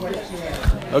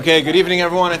Okay, good evening,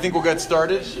 everyone. I think we'll get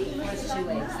started.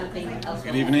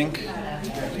 Good evening.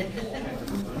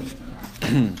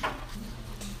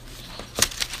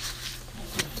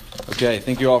 Okay,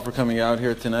 thank you all for coming out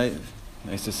here tonight.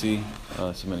 Nice to see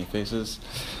so many faces.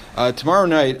 Tomorrow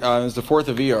night is the 4th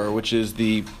of Iyar, which is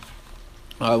the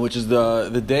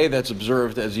day that's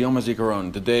observed as Yom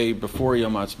HaZikaron, the day before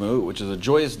Yom HaAtzmaut, which is a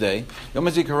joyous day. Yom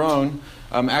HaZikaron,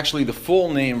 actually the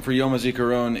full name for Yom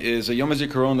HaZikaron is Yom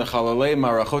HaZikaron Lechalalei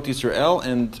Marachot Yisrael,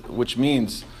 and which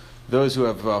means those who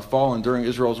have fallen during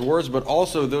Israel's wars, but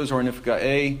also those who are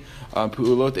Nifga'ei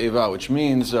Pu'ulot Eva, which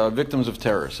means victims of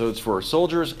terror. So it's for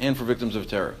soldiers and for victims of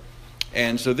terror.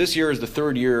 And so this year is the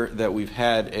third year that we've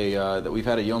had a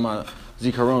Yom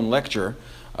HaZikaron lecture.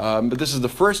 But this is the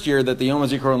first year that the Yom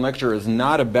HaZikaron lecture is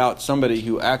not about somebody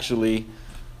who actually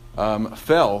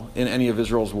fell in any of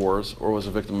Israel's wars or was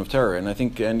a victim of terror. And I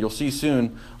think, and you'll see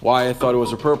soon why I thought it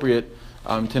was appropriate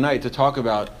tonight to talk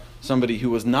about somebody who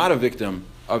was not a victim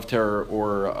of terror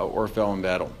or fell in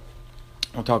battle.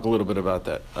 We'll talk a little bit about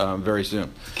that very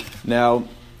soon. Now,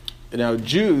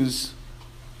 Jews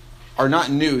are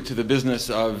not new to the business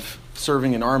of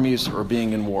serving in armies or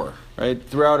being in war. Right?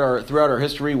 Throughout our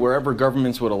history, wherever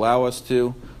governments would allow us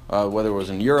to, whether it was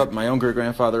in Europe, my own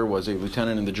great-grandfather was a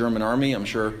lieutenant in the German army. I'm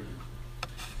sure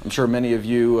many of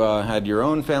you had your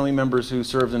own family members who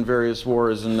served in various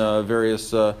wars and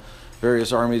various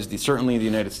armies. Certainly the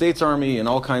United States Army and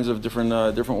all kinds of different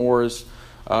wars.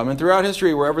 And throughout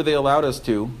history, wherever they allowed us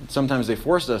to, sometimes they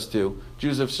forced us to,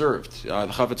 Jews have served. The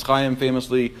Chafetz Chaim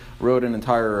famously wrote an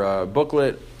entire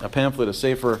booklet, a pamphlet, a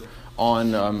sefer,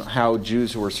 on how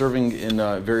Jews who were serving in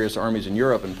various armies in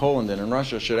Europe and Poland and in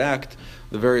Russia should act,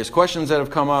 the various questions that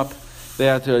have come up they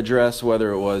had to address,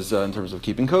 whether it was in terms of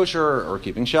keeping kosher or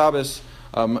keeping Shabbos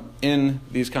in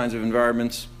these kinds of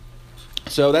environments.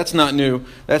 So that's not new.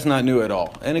 That's not new at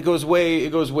all, and it goes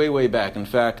way back. In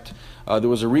fact, there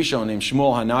was a Rishon named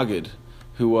Shmuel HaNagid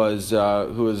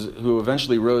who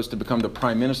eventually rose to become the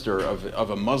prime minister of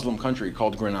a Muslim country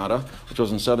called Granada, which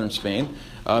was in southern Spain.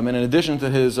 And in addition to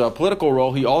his political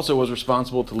role, he also was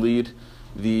responsible to lead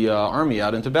the army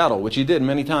out into battle, which he did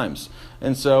many times.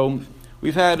 And so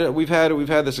we've had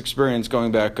this experience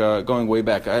going way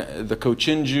back. The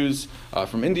Cochin Jews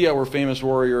from India were famous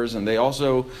warriors, and they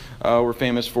also were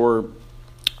famous for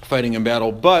fighting in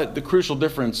battle. But the crucial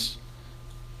difference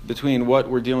between what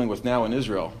we're dealing with now in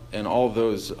Israel and all of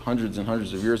those hundreds and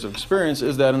hundreds of years of experience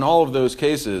is that in all of those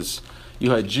cases,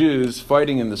 you had Jews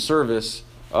fighting in the service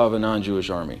of a non-Jewish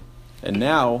army. And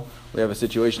now we have a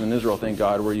situation in Israel, thank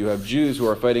God, where you have Jews who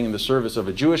are fighting in the service of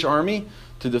a Jewish army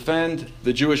to defend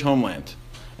the Jewish homeland.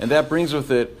 And that brings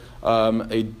with it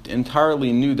an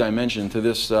entirely new dimension to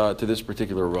this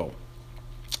particular role.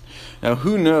 Now,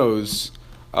 who knows,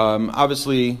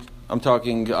 obviously, I'm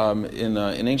talking in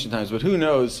ancient times, but who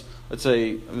knows, let's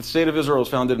say the State of Israel was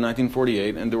founded in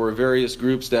 1948, and there were various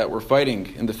groups that were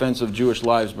fighting in defense of Jewish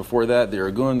lives before that, the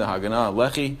Irgun, the Haganah,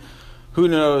 Lehi. Who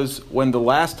knows when the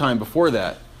last time before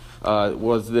that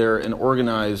was there an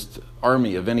organized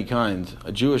army of any kind,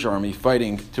 a Jewish army,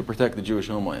 fighting to protect the Jewish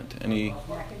homeland? Maccabees?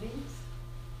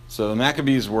 So the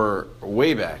Maccabees were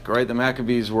way back, right? The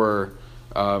Maccabees were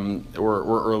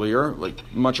earlier,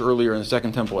 like much earlier in the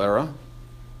Second Temple era.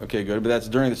 Okay, good. But that's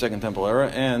during the Second Temple era,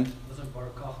 and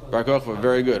Bar Kokhba,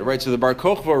 very good. Right. So the Bar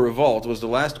Kokhba revolt was the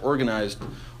last organized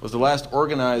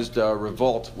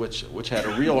revolt, which had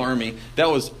a real army.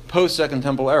 That was post Second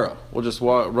Temple era. We'll just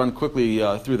run quickly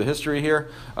through the history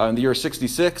here. In the year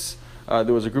 66,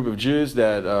 there was a group of Jews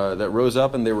that rose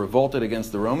up and they revolted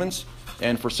against the Romans,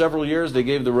 and for several years they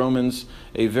gave the Romans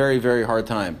a very, very hard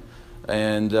time.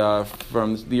 And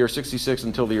from the year 66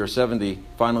 until the year 70,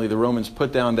 finally the Romans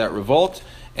put down that revolt.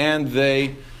 And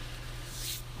they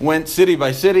went city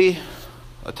by city,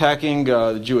 attacking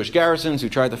the Jewish garrisons who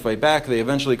tried to fight back. They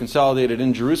eventually consolidated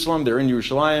in Jerusalem. They're in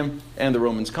Yerushalayim, and the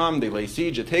Romans come. They lay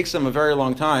siege. It takes them a very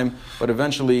long time, but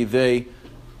eventually they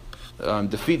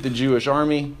defeat the Jewish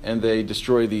army, and they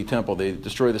destroy the temple. They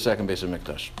destroy the second base of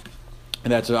Mikdash.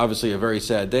 And that's obviously a very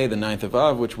sad day, the 9th of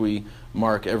Av, which we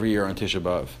mark every year on Tisha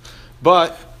B'Av.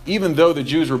 But even though the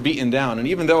Jews were beaten down, and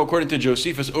even though, according to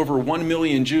Josephus, over 1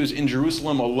 million Jews in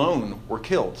Jerusalem alone were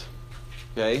killed,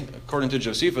 okay, according to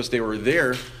Josephus, they were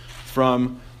there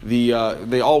from they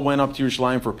all went up to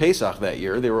Yerushalayim for Pesach that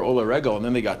year. They were Ola Regel, and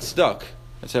then they got stuck.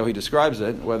 That's how he describes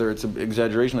it. Whether it's an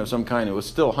exaggeration of some kind, it was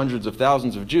still hundreds of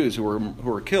thousands of Jews who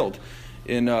were killed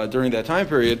during that time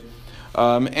period.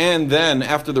 And then,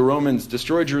 after the Romans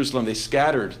destroyed Jerusalem, they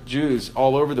scattered Jews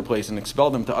all over the place and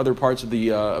expelled them to other parts of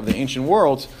the ancient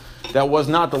world. That was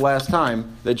not the last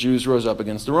time that Jews rose up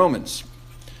against the Romans.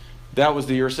 That was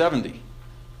the year 70.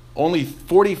 only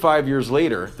 45 years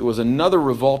later, there was another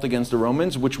revolt against the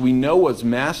Romans, which we know was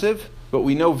massive, but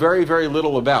we know very, very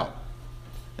little about.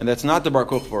 And that's not the Bar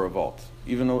Kokhba revolt.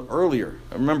 Even earlier,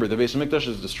 remember, the Beis Hamikdash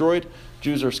is destroyed.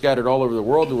 Jews are scattered all over the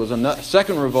world. There was a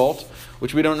second revolt,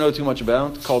 which we don't know too much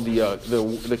about, called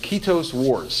the Kitos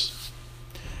Wars.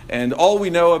 And all we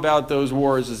know about those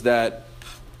wars is that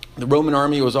the Roman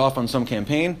army was off on some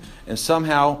campaign, and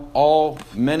somehow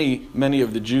many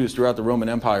of the Jews throughout the Roman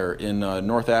Empire in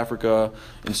North Africa,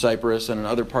 in Cyprus, and in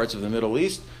other parts of the Middle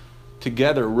East,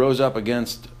 together rose up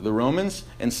against the Romans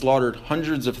and slaughtered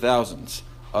hundreds of thousands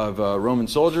of Roman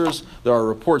soldiers. There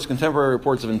are contemporary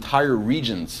reports of entire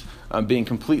regions being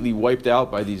completely wiped out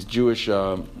by these Jewish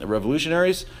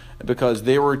revolutionaries because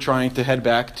they were trying to head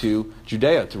back to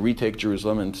Judea to retake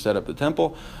Jerusalem and set up the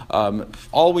temple.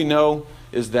 All we know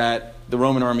is that the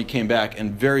Roman army came back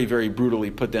and very, very brutally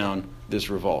put down this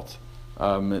revolt.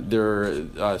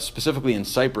 Specifically in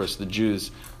Cyprus, the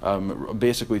Jews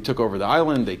basically took over the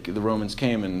island. The Romans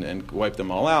came and wiped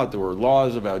them all out. There were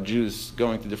laws about Jews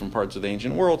going to different parts of the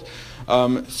ancient world.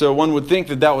 So one would think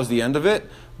that was the end of it.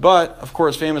 But, of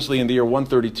course, famously in the year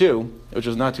 132, which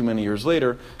was not too many years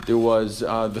later, there was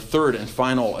the third and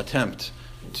final attempt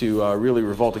to really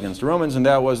revolt against the Romans, and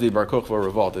that was the Bar Kokhba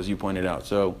revolt, as you pointed out.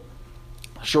 So,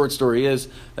 short story is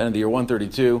that in the year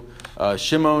 132,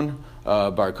 Shimon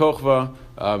Bar Kokhba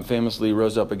famously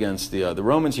rose up against the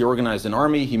Romans. He organized an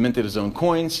army. He minted his own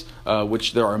coins,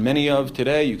 which there are many of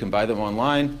today. You can buy them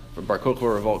online for Bar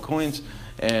Kokhba revolt coins,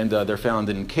 and they're found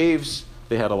in caves.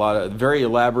 They had a lot of very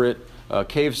elaborate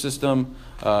cave system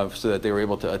so that they were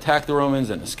able to attack the Romans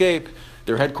and escape.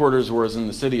 Their headquarters was in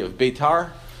the city of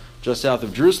Beitar, just south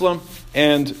of Jerusalem,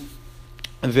 and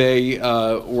they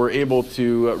were able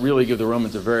to really give the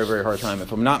Romans a very, very hard time.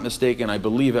 If I'm not mistaken, I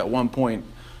believe at one point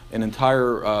an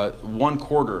entire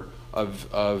 1/4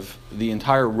 of the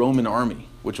entire Roman army,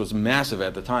 which was massive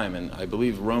at the time, and I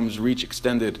believe Rome's reach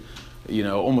extended,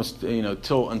 almost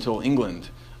until England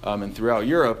and throughout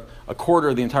Europe. A quarter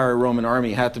of the entire Roman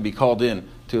army had to be called in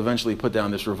to eventually put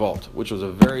down this revolt, which was a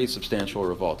very substantial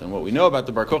revolt. And what we know about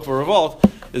the Bar Kokhba revolt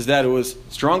is that it was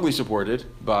strongly supported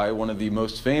by one of the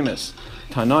most famous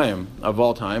Tanaim of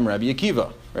all time, Rabbi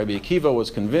Akiva. Rabbi Akiva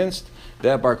was convinced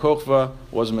that Bar Kokhba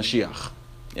was Mashiach.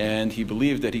 And he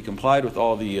believed that he complied with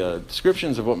all the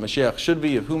descriptions of what Mashiach should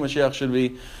be, of who Mashiach should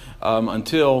be,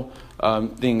 until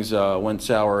things went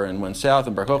sour and went south,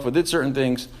 and Bar Kokhba did certain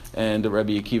things, and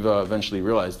Rabbi Akiva eventually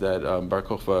realized that Bar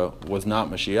Kokhba was not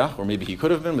Mashiach, or maybe he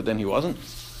could have been, but then he wasn't.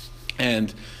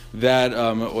 And that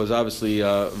was obviously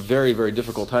a very, very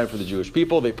difficult time for the Jewish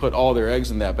people. They put all their eggs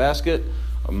in that basket,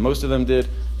 most of them did,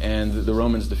 and the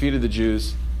Romans defeated the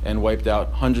Jews and wiped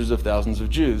out hundreds of thousands of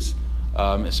Jews,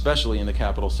 especially in the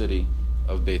capital city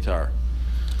of Beitar.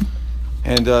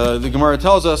 And the Gemara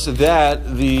tells us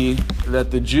that the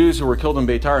Jews who were killed in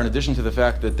Beitar, in addition to the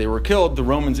fact that they were killed, the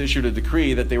Romans issued a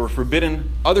decree that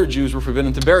other Jews were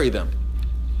forbidden to bury them.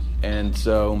 And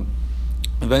so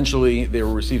eventually they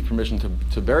received permission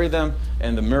to bury them,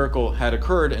 and the miracle had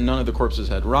occurred, and none of the corpses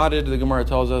had rotted, the Gemara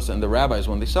tells us, and the rabbis,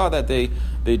 when they saw that, they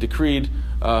decreed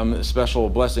a special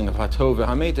blessing of Hatov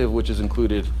v'Hametev, which is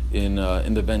included in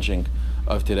the benching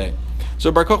of today.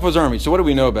 So Bar Kokhba's army, so what do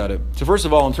we know about it? So first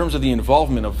of all, in terms of the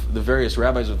involvement of the various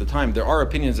rabbis of the time, there are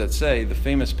opinions that say the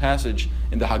famous passage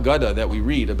in the Haggadah that we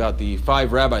read about the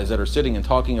 5 rabbis that are sitting and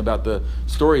talking about the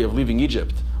story of leaving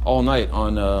Egypt all night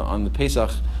on the Pesach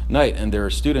night, and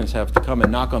their students have to come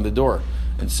and knock on the door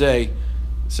and say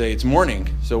it's morning.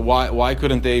 So why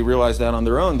couldn't they realize that on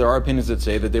their own? There are opinions that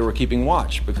say that they were keeping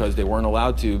watch because they weren't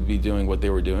allowed to be doing what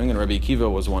they were doing, and Rabbi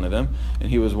Akiva was one of them,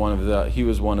 and he was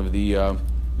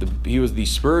the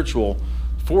spiritual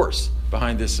force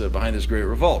behind this great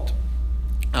revolt.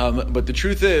 But the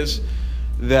truth is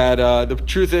that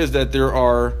there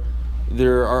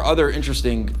are other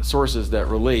interesting sources that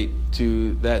relate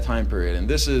to that time period, and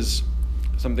this is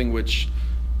something which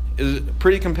is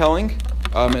pretty compelling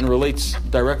and relates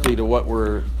directly to what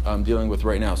we're dealing with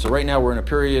right now. So right now we're in a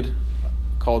period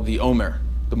called the Omer,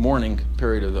 the mourning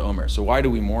period of the Omer. So why do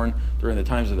we mourn during the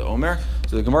times of the Omer?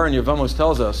 So the Gemara in Yevamos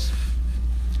tells us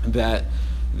that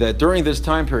during this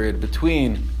time period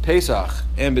between Pesach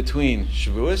and between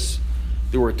Shavuos,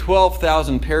 there were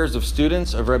 12,000 pairs of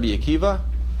students of Rabbi Akiva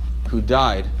who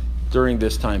died during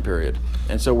this time period.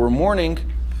 And so we're mourning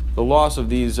the loss of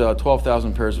these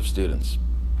 12,000 pairs of students.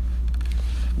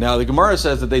 Now the Gemara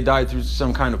says that they died through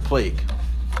some kind of plague,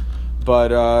 but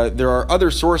there are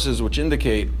other sources which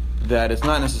indicate that it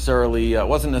wasn't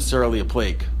necessarily a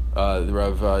plague. The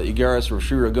Rav Igaris, Rav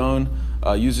Shri Ragon,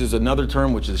 uses another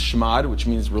term which is shmad, which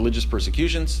means religious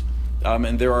persecutions.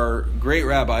 And there are great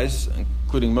rabbis,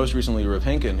 including most recently Rav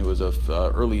Henkin, who was a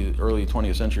early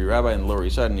 20th century rabbi in the Lower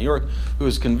East Side in New York, who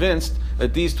was convinced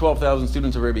that these 12,000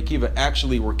 students of Rabbi Akiva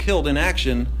actually were killed in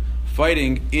action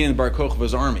fighting in Bar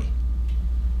Kokhba's army.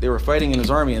 They were fighting in his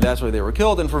army, and that's why they were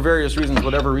killed. And for various reasons,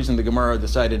 whatever reason, the Gemara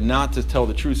decided not to tell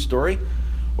the true story.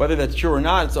 Whether that's true or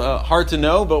not, it's hard to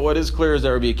know. But what is clear is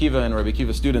that Rabbi Akiva and Rabbi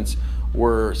Akiva students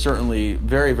were certainly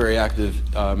very, very active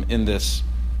in this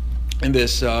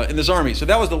army. So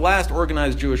that was the last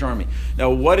organized Jewish army. Now,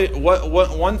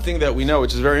 one thing that we know,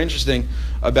 which is very interesting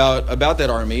about that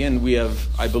army, and we have,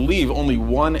 I believe, only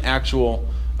one actual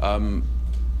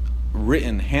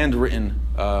handwritten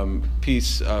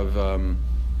piece of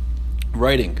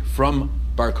writing from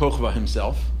Bar Kokhba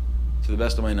himself, to the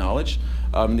best of my knowledge.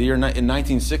 In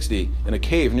 1960, in a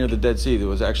cave near the Dead Sea, there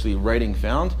was actually writing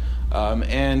found,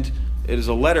 and it is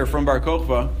a letter from Bar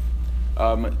Kokhba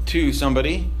to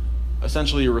somebody,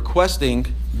 essentially requesting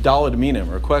Daled Minim,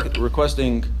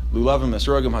 requesting Lulavim,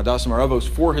 Esrogim, Hadassim, Aravos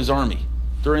for his army.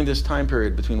 During this time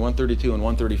period between 132 and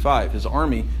 135, his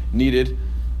army needed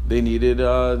the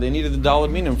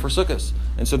Daled Minim for Sukkot.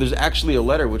 And so there's actually a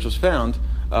letter which was found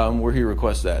where he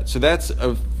requests that. So that's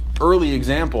an early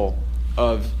example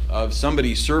of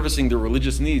somebody servicing the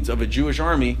religious needs of a Jewish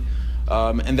army,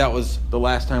 and that was the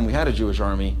last time we had a Jewish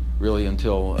army, really,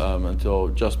 until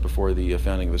just before the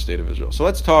founding of the State of Israel. So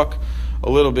let's talk a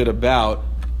little bit about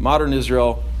modern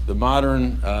Israel, the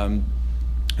modern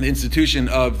the institution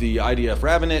of the IDF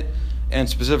rabbinate, and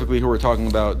specifically who we're talking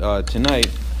about tonight,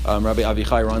 Rabbi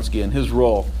Avichai Ronsky and his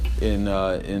role in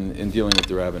dealing with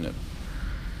the rabbinate.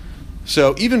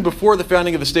 So even before the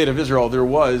founding of the State of Israel, there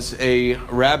was a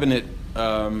rabbinate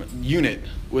unit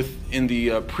in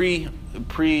the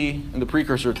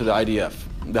precursor to the IDF.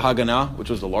 The Haganah, which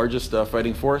was the largest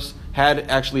fighting force, had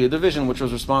actually a division which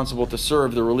was responsible to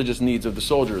serve the religious needs of the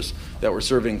soldiers that were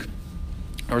serving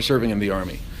in the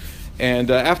army. And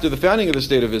after the founding of the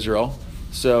State of Israel,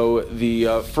 so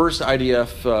the first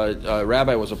IDF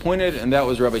rabbi was appointed, and that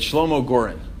was Rabbi Shlomo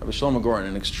Goren. Rabbi Shlomo Goren,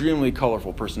 an extremely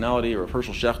colorful personality. Rav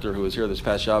Hershel Schechter, who was here this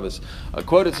past Shabbos,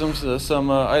 quoted some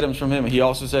items from him. He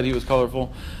also said he was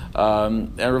colorful.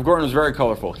 And Rav Goren was very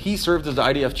colorful. He served as the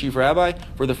IDF chief rabbi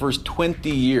for the first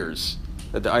 20 years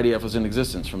that the IDF was in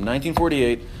existence. From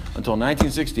 1948 until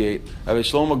 1968, Rabbi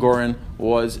Shlomo Goren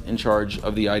was in charge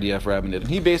of the IDF rabbinate.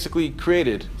 And he basically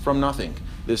created, from nothing,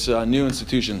 this new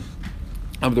institution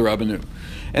of the rabbinut.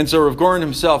 And so Rav Goren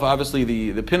himself, obviously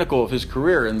the pinnacle of his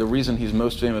career, and the reason he's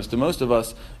most famous to most of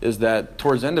us, is that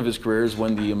towards the end of his career is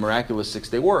when the miraculous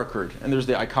Six-Day War occurred. And there's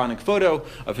the iconic photo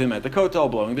of him at the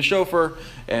Kotel blowing the shofar,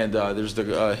 and there's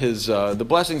the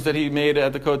blessings that he made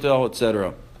at the Kotel,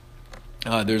 etc.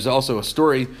 There's also a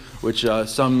story which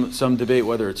some debate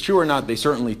whether it's true or not. They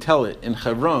certainly tell it in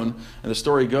Hebron, and the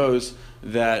story goes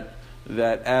that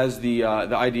as the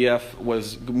IDF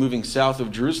was moving south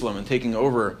of Jerusalem and taking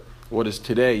over what is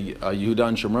today Yehuda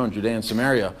and Shomron, Judea and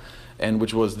Samaria, and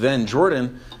which was then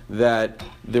Jordan, that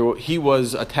he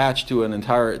was attached to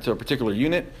a particular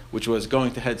unit which was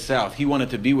going to head south. He wanted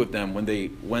to be with them when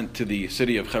they went to the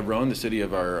city of Hebron, the city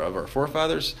of our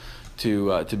forefathers,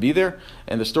 to be there.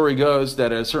 And the story goes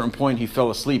that at a certain point he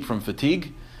fell asleep from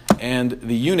fatigue, and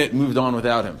the unit moved on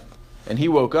without him. And he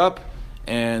woke up,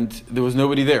 and there was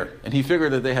nobody there. And he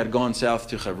figured that they had gone south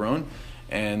to Hebron.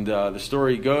 And the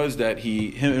story goes that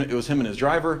it was him and his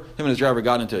driver. Him and his driver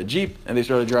got into a jeep, and they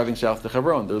started driving south to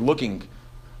Hebron.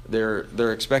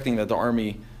 They're expecting that the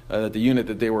army, that the unit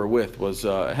that they were with was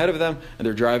ahead of them, and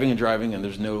they're driving, and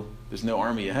there's no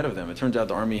army ahead of them. It turns out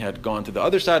the army had gone to the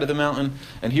other side of the mountain,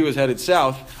 and he was headed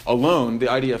south alone, the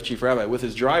IDF chief rabbi, with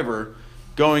his driver,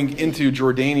 going into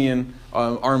Jordanian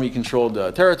army-controlled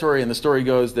territory. And the story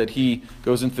goes that he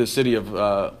goes into the city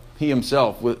of he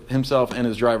himself and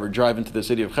his driver drive into the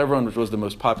city of Hebron, which was the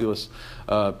most populous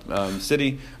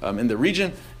city in the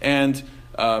region. And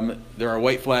there are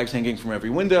white flags hanging from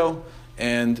every window.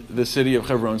 And the city of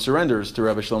Hebron surrenders to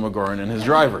Rabbi Shlomo Goren and his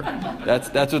driver. That's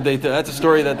a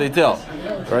story that they tell,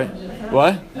 right?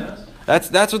 What?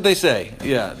 That's what they say.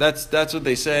 Yeah, that's what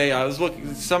they say. I was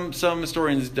looking. Some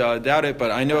historians doubt it,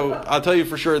 but I'll tell you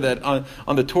for sure that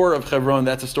on the tour of Hebron,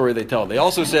 that's a story they tell. They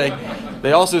also say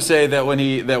that when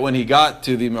he got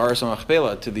to the Me'aras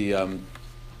HaMachpelah, to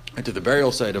the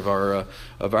burial site of Avraham,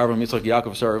 Yitzchak,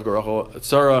 Yaakov,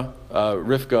 Sarah,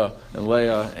 Rivka, and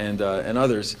Leah, and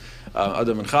others,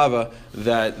 Adam and Chava,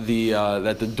 that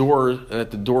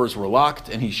the doors were locked,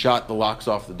 and he shot the locks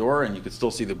off the door, and you could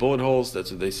still see the bullet holes. That's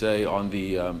what they say on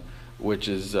the which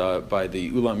is by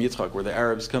the Ulam Yitzchak, where the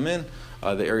Arabs come in,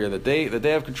 the area that they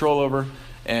have control over,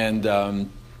 and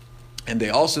they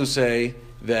also say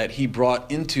that he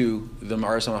brought into the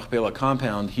Ma'aras HaMachpelah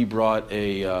compound. He brought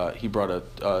a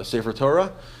Sefer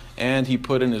Torah, and he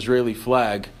put an Israeli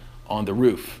flag on the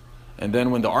roof. And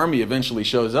then when the army eventually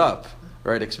shows up,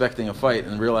 right, expecting a fight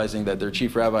and realizing that their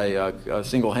chief rabbi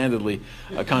single-handedly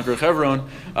conquered Hebron,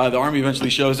 the army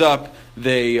eventually shows up.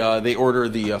 They order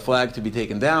the flag to be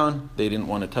taken down. They didn't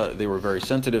want to. They were very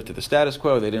sensitive to the status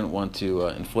quo. They didn't want to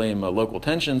inflame local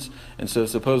tensions, and so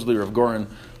supposedly Rav Goren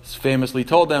famously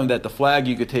told them that the flag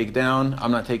you could take down.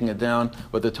 I'm not taking it down,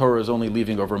 but the Torah is only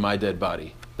leaving over my dead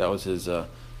body. That was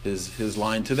his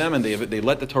line to them, and they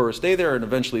let the Torah stay there, and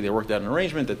eventually they worked out an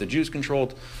arrangement that the Jews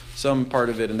controlled some part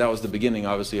of it, and that was the beginning,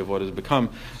 obviously, of what has become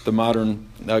the modern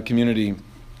community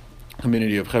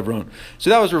of Hebron.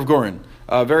 So that was Rav Goren,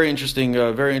 very interesting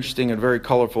and very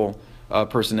colorful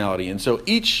personality. And so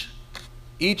each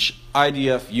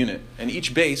IDF unit and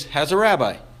each base has a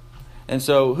rabbi. And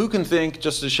so who can think,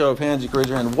 just a show of hands, you can raise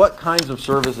your hand, what kinds of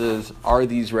services are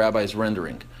these rabbis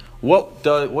rendering? What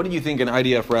do you think an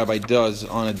IDF rabbi does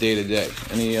on a day-to-day?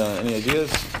 Any ideas?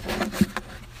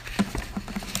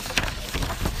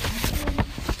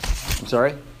 I'm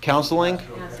sorry? Counseling?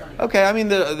 Okay, I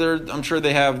mean, I'm sure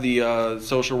they have the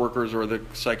social workers or the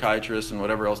psychiatrists and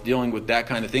whatever else dealing with that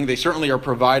kind of thing. They certainly are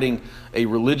providing a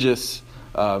religious,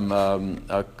 like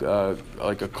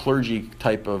a clergy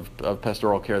type of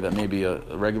pastoral care that maybe a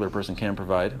regular person can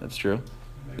provide. That's true.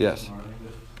 Yes.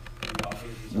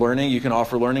 Learning, you can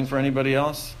offer learning for anybody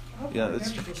else? Yeah,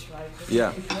 that's true. Right,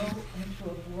 yeah. If you go into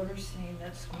a border saying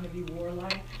that's going to be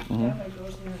warlike, rabbi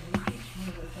goes there and he one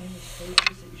of the famous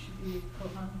places that you should be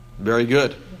Kohan. Very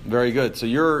good. Very good. So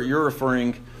you're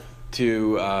referring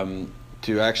to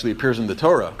actually appears in the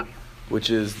Torah, which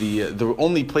is the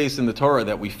only place in the Torah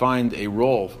that we find a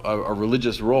role, a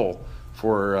religious role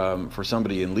for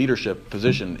somebody in leadership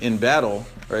position in battle,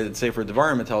 right? The Sefer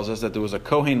Devarim tells us that there was a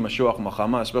Kohen Mashuach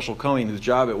Machama, a special Kohen whose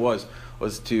job it was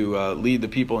to lead the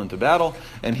people into battle,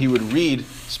 and he would read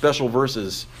special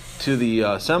verses to the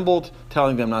assembled,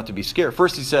 telling them not to be scared.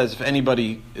 First he says, if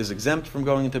anybody is exempt from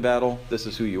going into battle, this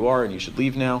is who you are and you should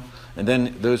leave now. And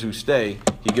then those who stay,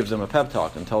 he gives them a pep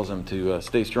talk and tells them to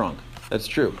stay strong. That's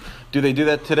true. Do they do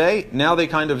that today? Now they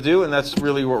kind of do, and that's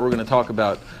really what we're going to talk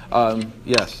about.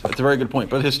 Yes, that's a very good point.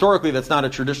 But historically, that's not a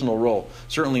traditional role.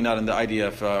 Certainly not in the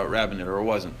IDF rabbinate, or it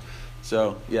wasn't.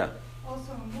 So, yeah.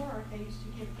 Also in war, they used to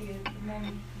give the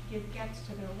men give gets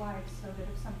to their wives so that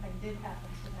if something did happen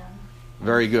to them,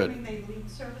 very good. They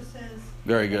lead services.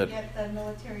 Very good. They get the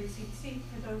military seat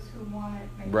for those who want it.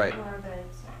 Make right. sure that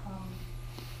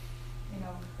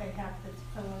they have the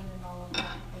fill in and all of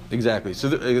that. Exactly. So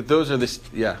those are the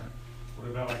yeah.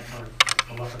 What about a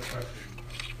lot of questions?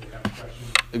 They have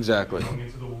questions. Exactly. Going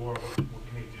into the war, what can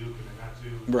they do? Can they not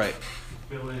do? Right.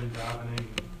 Fill in, davening.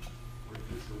 If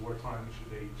it's a wartime,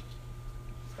 should they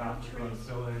stop and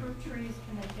fill in? Fruit trees,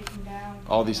 can they take them down?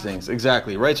 All these things,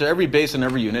 exactly, right? So every base and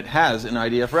every unit has an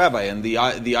IDF rabbi, and the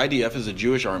IDF is a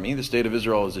Jewish army. The state of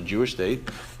Israel is a Jewish state,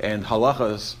 and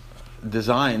halacha is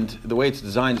designed, the way it's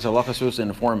designed is halacha supposed to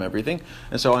inform everything.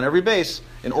 And so on every base,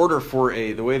 in order for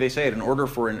the way they say it, in order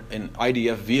for an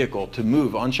IDF vehicle to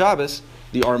move on Shabbos,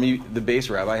 the base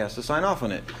rabbi has to sign off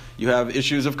on it. You have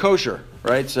issues of kosher,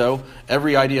 right? So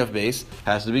every IDF base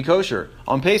has to be kosher.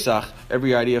 On Pesach, every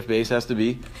IDF base has to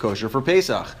be kosher for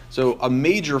Pesach. So a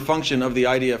major function of the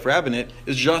IDF rabbinate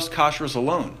is just kashrus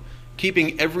alone,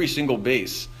 keeping every single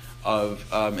base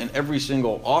and every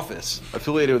single office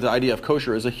affiliated with the IDF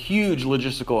kosher is a huge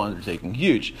logistical undertaking.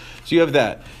 Huge. So you have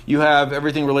that. You have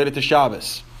everything related to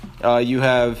Shabbos. You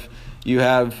have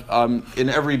in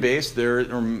every base there,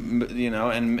 and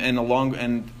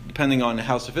depending on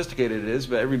how sophisticated it is,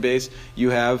 but every base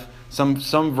you have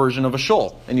some version of a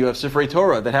shul, and you have Sifrei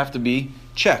Torah that have to be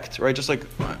checked, right? Just like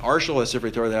our shul has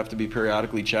Sifrei Torah that have to be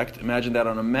periodically checked. Imagine that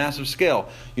on a massive scale.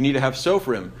 You need to have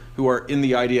Sofrim who are in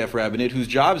the IDF rabbinate, whose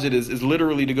jobs it is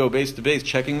literally to go base to base,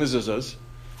 checking the zuzahs,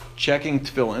 checking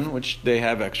tefillin, which they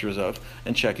have extras of,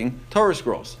 and checking Torah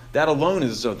scrolls. That alone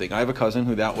is its own thing. I have a cousin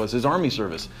who that was his army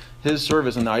service. His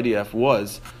service in the IDF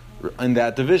was in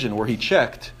that division where he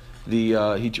checked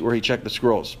the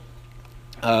scrolls.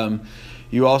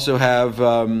 You also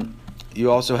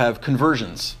have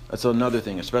conversions. That's another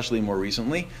thing, especially more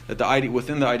recently, that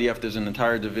within the IDF there's an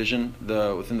entire division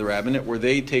within the rabbinate where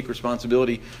they take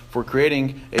responsibility for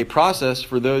creating a process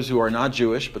for those who are not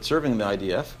Jewish but serving the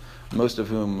IDF, most of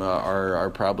whom are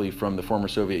probably from the former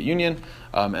Soviet Union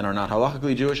and are not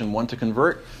halachically Jewish and want to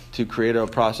convert, to create a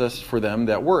process for them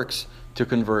that works to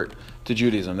convert to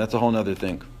Judaism. That's a whole other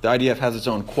thing. The IDF has its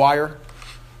own choir,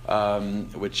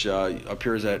 which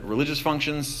appears at religious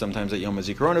functions, sometimes at Yom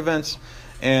HaZikaron events,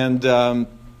 and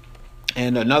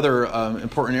And another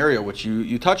important area, which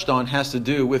you touched on, has to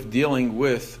do with dealing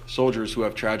with soldiers who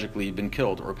have tragically been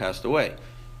killed or passed away.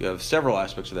 You have several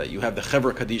aspects of that. You have the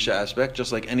Chevra Kadisha aspect,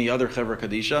 just like any other Chevra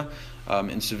Kadisha.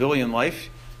 In civilian life,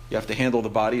 you have to handle the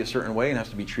body a certain way and has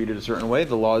to be treated a certain way.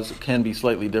 The laws can be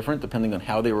slightly different depending on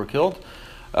how they were killed.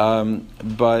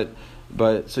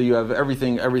 But so you have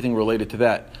everything related to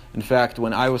that. In fact,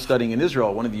 when I was studying in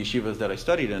Israel, one of the yeshivas that I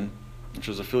studied in, which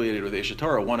was affiliated with Aish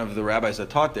Torah, one of the rabbis that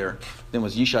taught there, then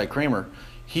was Yishai Kramer.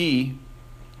 He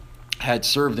had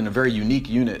served in a very unique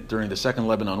unit during the Second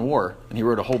Lebanon War, and he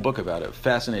wrote a whole book about it, a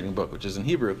fascinating book, which is in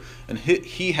Hebrew. And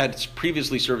he had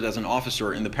previously served as an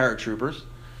officer in the paratroopers.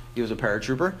 He was a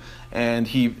paratrooper, and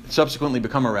he subsequently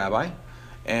became a rabbi.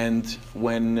 And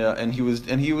when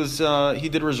he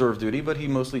did reserve duty, but he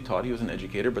mostly taught. He was an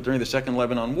educator. But during the Second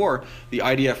Lebanon War, the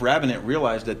IDF rabbinate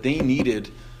realized that they needed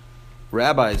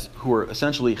rabbis who were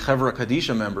essentially Chevra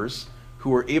Kadisha members, who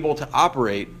were able to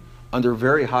operate under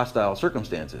very hostile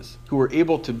circumstances, who were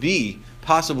able to be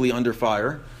possibly under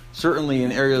fire, certainly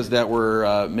in areas that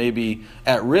were maybe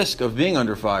at risk of being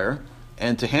under fire,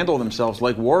 and to handle themselves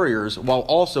like warriors while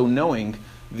also knowing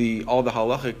all the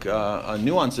halachic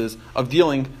nuances of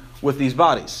dealing with these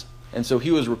bodies. And so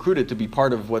he was recruited to be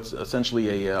part of what's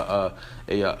essentially a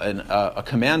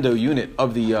commando unit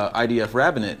of the IDF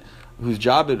rabbinate, whose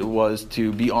job it was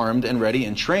to be armed and ready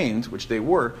and trained, which they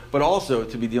were, but also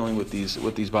to be dealing with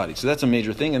these bodies. So that's a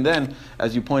major thing. And then,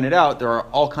 as you pointed out, there are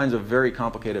all kinds of very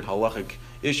complicated halachic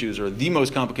issues, or the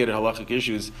most complicated halachic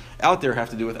issues out there have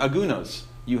to do with agunos.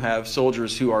 You have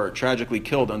soldiers who are tragically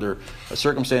killed under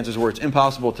circumstances where it's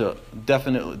impossible to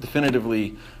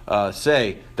definitively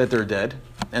say that they're dead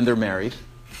and they're married.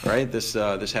 Right? This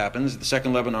happens. The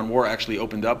Second Lebanon War actually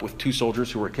opened up with 2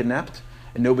 soldiers who were kidnapped,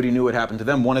 and nobody knew what happened to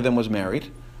them. One of them was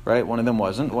married, right? One of them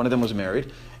wasn't. One of them was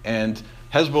married. And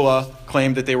Hezbollah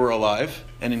claimed that they were alive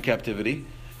and in captivity,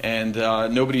 and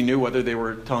nobody knew whether they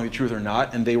were telling the truth or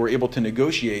not, and they were able to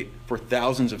negotiate for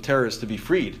thousands of terrorists to be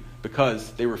freed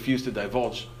because they refused to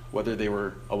divulge whether they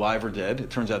were alive or dead.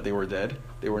 It turns out they were dead.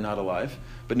 They were not alive,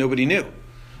 but nobody knew.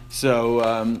 So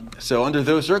under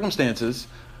those circumstances,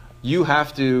 you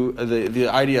have to, the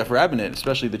IDF rabbinate,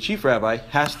 especially the chief rabbi,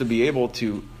 has to be able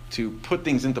to put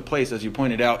things into place, as you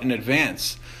pointed out, in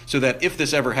advance, so that if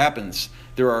this ever happens,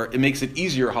 it makes it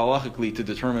easier halachically to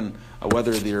determine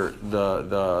whether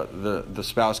the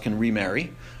spouse can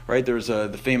remarry. Right? There's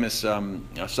the famous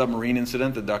submarine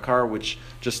incident, the Dakar, which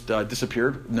just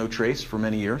disappeared, no trace for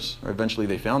many years. Or eventually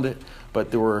they found it,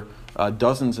 but there were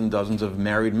dozens and dozens of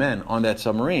married men on that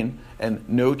submarine, and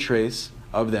no trace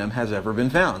of them has ever been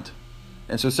found.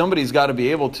 And so somebody's got to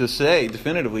be able to say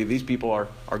definitively these people are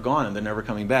gone and they're never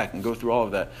coming back, and go through all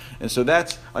of that. And so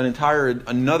that's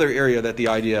another area that the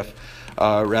IDF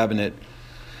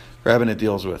rabbinate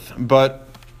deals with. But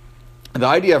the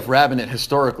IDF rabbinate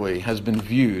historically has been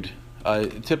viewed,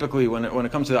 typically when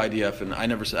it comes to the IDF, and I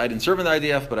didn't serve in the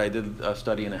IDF, but I did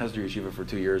study in a Hesder yeshiva for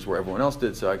 2 years where everyone else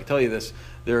did, so I can tell you this.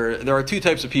 There are 2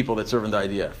 types of people that serve in the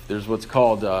IDF. There's what's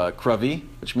called kravi,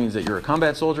 which means that you're a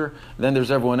combat soldier. Then there's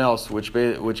everyone else, which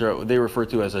they refer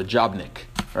to as a jobnik.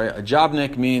 Right? A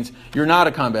jobnik means you're not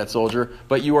a combat soldier,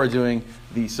 but you are doing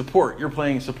the support. You're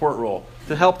playing a support role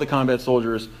to help the combat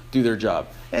soldiers do their job.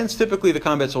 And it's typically the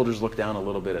combat soldiers look down a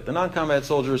little bit at the non-combat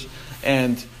soldiers,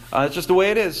 and it's just the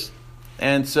way it is.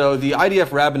 And so the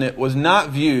IDF rabbinate was not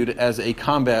viewed as a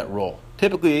combat role.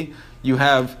 Typically, you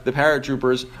have the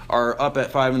paratroopers are up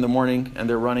at 5 in the morning and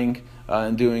they're running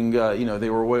and doing. They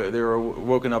were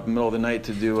woken up in the middle of the night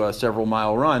to do a several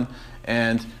mile run,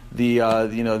 and the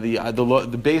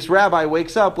base rabbi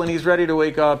wakes up when he's ready to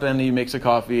wake up, and he makes a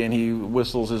coffee and he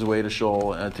whistles his way to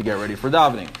shul to get ready for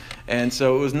davening. And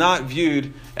so it was not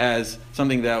viewed as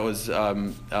something that was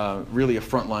really a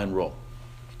frontline role.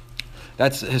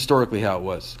 That's historically how it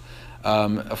was.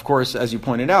 Of course, as you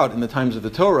pointed out, in the times of the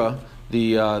Torah,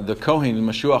 the Kohen,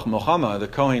 Mashuach Milchama, the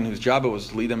Kohen whose job it was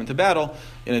to lead them into battle,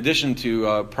 in addition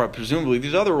to presumably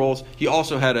these other roles, he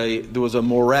also there was a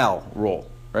morale role,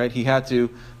 right?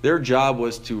 Their job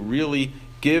was to really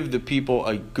give the people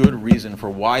a good reason for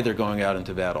why they're going out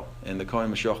into battle. And the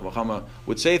Kohen Mashuach Milchama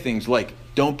would say things like,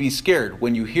 don't be scared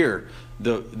when you hear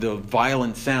the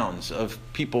violent sounds of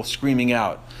people screaming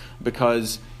out,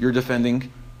 because you're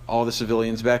defending all the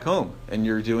civilians back home, and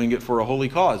you're doing it for a holy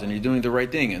cause, and you're doing the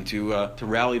right thing, and to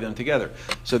rally them together.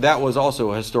 So that was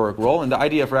also a historic role, and the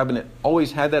IDF rabbinate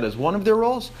always had that as one of their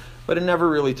roles, but it never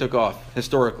really took off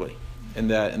historically in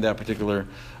that particular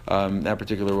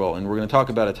role. And we're going to talk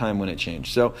about a time when it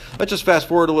changed. So let's just fast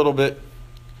forward a little bit.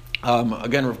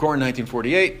 Again, Rav Goren,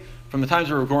 1948. From the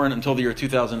times of Rav Goren until the year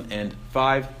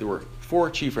 2005, there were 4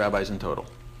 chief rabbis in total.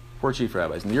 4 chief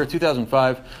rabbis. In the year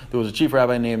 2005, there was a chief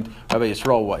rabbi named Rabbi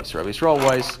Yisrael Weiss. Rabbi Yisrael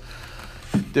Weiss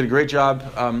did a great job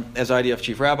as IDF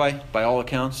chief rabbi, by all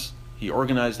accounts. He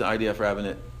organized the IDF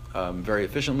rabbinate very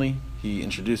efficiently. He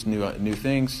introduced new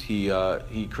things. He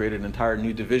created an entire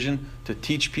new division to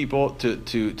teach people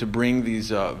to bring these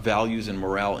values and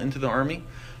morale into the army.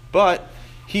 But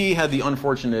he had the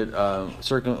unfortunate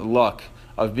luck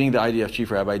of being the IDF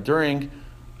chief rabbi during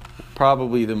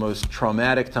probably the most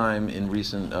traumatic time in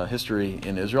recent history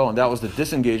in Israel, and that was the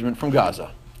disengagement from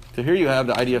Gaza. So here you have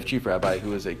the IDF chief rabbi,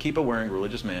 who is a kippah-wearing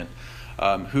religious man,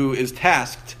 who is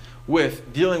tasked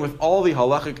with dealing with all the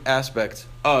halachic aspects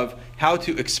of how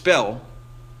to expel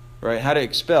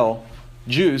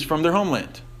Jews from their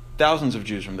homeland, thousands of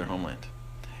Jews from their homeland.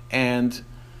 And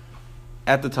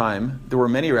at the time, there were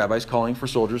many rabbis calling for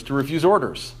soldiers to refuse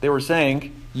orders. They were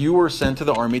saying, you were sent to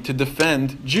the army to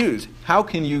defend Jews. How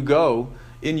can you go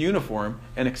in uniform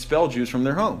and expel Jews from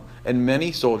their home? And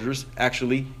many soldiers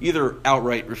actually either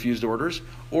outright refused orders,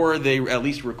 or they at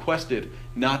least requested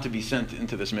not to be sent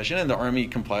into this mission, and the army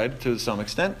complied to some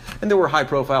extent. And there were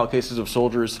high-profile cases of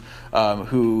soldiers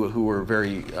who were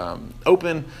very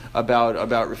open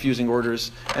about refusing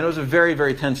orders, and it was a very,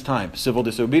 very tense time. Civil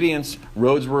disobedience,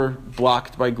 roads were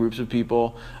blocked by groups of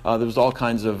people. There was all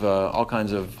kinds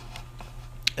of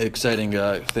exciting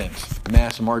things,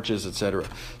 mass marches, etc.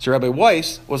 So Rabbi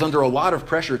Weiss was under a lot of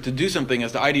pressure to do something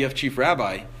as the IDF chief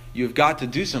rabbi. You've got to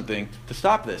do something to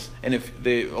stop this. And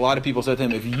a lot of people said to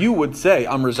him, if you would say,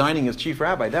 I'm resigning as chief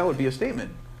rabbi, that would be a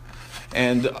statement.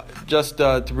 And just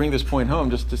to bring this point home,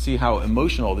 just to see how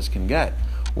emotional this can get,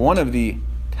 one of the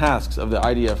tasks of the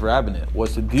IDF rabbinate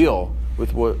was to deal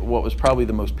with what was probably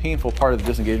the most painful part of the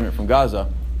disengagement from Gaza,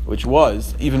 which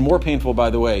was even more painful, by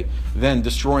the way, than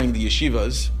destroying the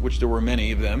yeshivas, which there were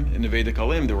many of them in Neve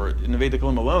Dekalim. In Neve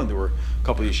Dekalim alone, there were a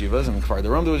couple of yeshivas. In Kfar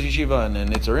Darom there was yeshiva, and in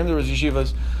Nitzarim there was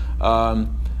yeshivas,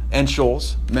 and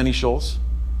shuls, many shuls,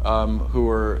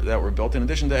 that were built. In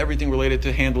addition to everything related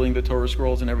to handling the Torah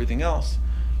scrolls and everything else,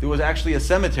 there was actually a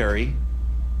cemetery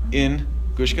in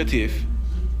Gush Katif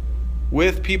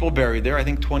with people buried there. I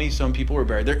think 20-some people were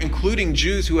buried there, including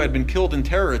Jews who had been killed in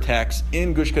terror attacks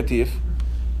in Gush Katif,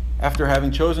 after having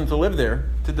chosen to live there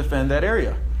to defend that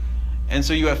area. And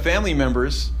so you have family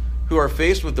members who are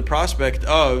faced with the prospect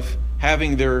of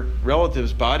having their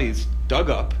relatives' bodies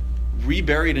dug up,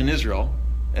 reburied in Israel,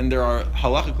 and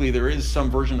halachically there is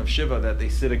some version of Shiva that they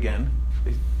sit again,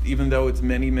 even though it's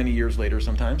many, many years later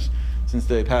sometimes, since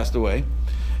they passed away.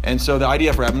 And so the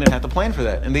IDF rabbinate had to plan for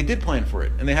that, and they did plan for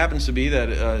it. And it happens to be that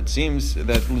it seems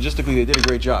that logistically they did a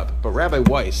great job. But Rabbi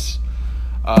Weiss,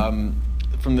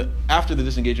 after the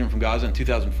disengagement from Gaza in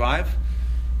 2005,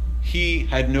 he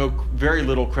had very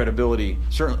little credibility,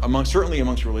 certainly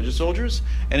amongst religious soldiers,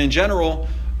 and in general,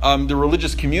 the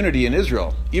religious community in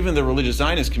Israel, even the religious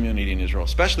Zionist community in Israel,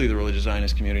 especially the religious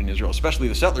Zionist community in Israel, especially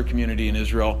the settler community in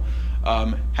Israel,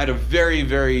 had a very,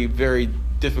 very, very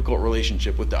difficult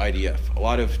relationship with the IDF. A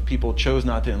lot of people chose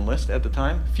not to enlist at the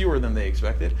time, fewer than they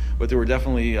expected, but there were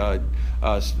definitely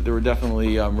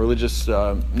religious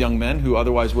young men who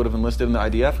otherwise would have enlisted in the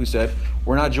IDF who said,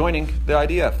 we're not joining the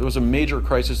IDF. There was a major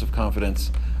crisis of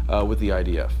confidence with the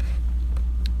IDF.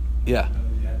 Yeah.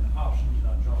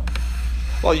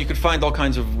 Well, you could find all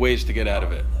kinds of ways to get out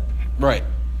of it. Right.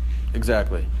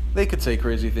 Exactly. They could say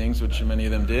crazy things, which many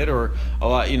of them did, or a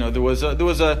lot.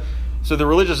 So the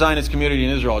religious Zionist community in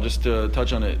Israel, just to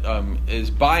touch on it, is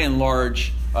by and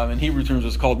large, in Hebrew terms,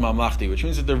 is called mamlachti, which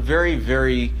means that their very,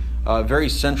 very, very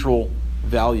central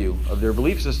value of their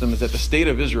belief system is that the state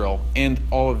of Israel and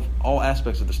all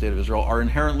aspects of the state of Israel are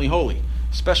inherently holy,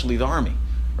 especially the army,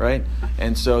 right?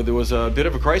 And so there was a bit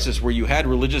of a crisis where you had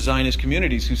religious Zionist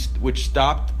communities which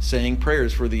stopped saying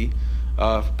prayers for the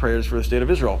state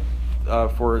of Israel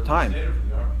for a time,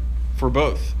 for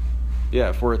both,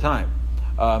 for a time.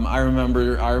 I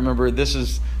remember. This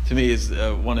is, to me, is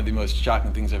one of the most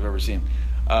shocking things I've ever seen.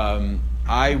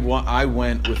 I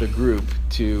went with a group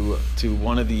to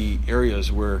one of the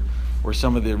areas where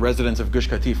some of the residents of Gush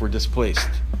Katif were displaced.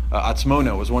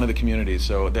 Atzmona was one of the communities.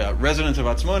 So the residents of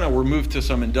Atzmona were moved to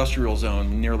some industrial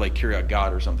zone near like Kiryat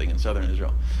Gat or something in southern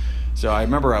Israel. So I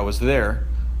remember I was there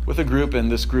with a group,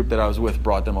 and this group that I was with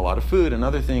brought them a lot of food and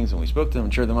other things, and we spoke to them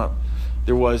and cheered them up.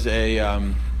 There was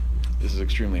this is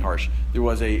extremely harsh.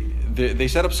 They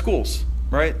set up schools,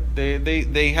 right?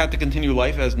 They had to continue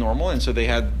life as normal, and so they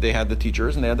had the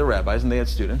teachers, and they had the rabbis, and they had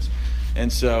students.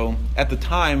 And so at the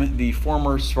time, the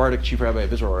former Sephardic chief rabbi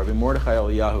of Israel, Rabbi Mordechai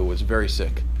Eliyahu, was very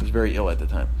sick. He was very ill at the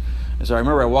time. And so I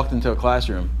remember I walked into a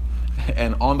classroom,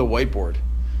 and on the whiteboard,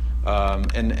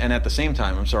 and at the same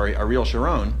time, Ariel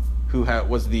Sharon, who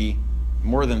was the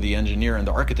the engineer and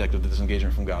the architect of the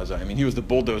disengagement from Gaza. I mean, he was the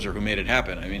bulldozer who made it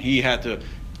happen. I mean, he had to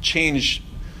change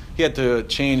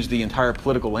the entire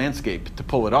political landscape to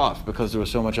pull it off because there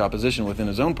was so much opposition within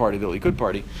his own party, the Likud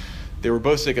party. They were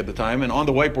both sick at the time, and on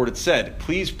the whiteboard it said,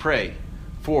 "Please pray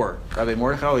for Rabbi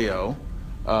Mordechai Eliyahu,"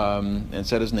 and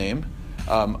said his name,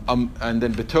 and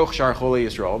then Betoch Shar Cholei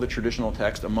Yisrael, the traditional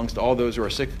text, amongst all those who are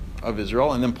sick of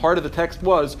Israel, and then part of the text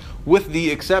was, with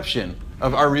the exception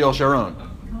of Ariel Sharon,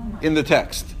 in the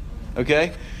text.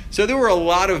 Okay? So there were a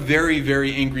lot of very,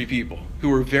 very angry people who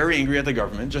were very angry at the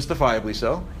government, justifiably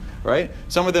so, right?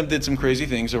 Some of them did some crazy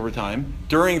things over time.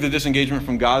 During the disengagement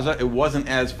from Gaza, it wasn't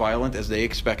as violent as they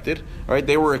expected, right?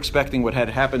 They were expecting what had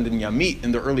happened in Yamit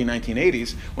in the early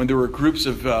 1980s, when there were groups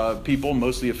of people,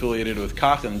 mostly affiliated with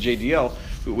Kach and JDL,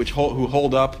 who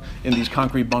hold up in these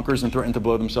concrete bunkers and threaten to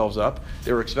blow themselves up.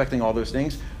 They were expecting all those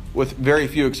things. With very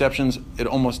few exceptions, it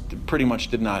almost pretty much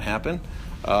did not happen.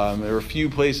 There were a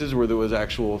few places where there was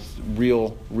actual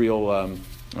real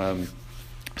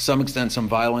some extent, some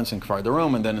violence in Kfar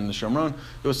Darom, and then in the Shomron,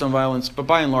 there was some violence, but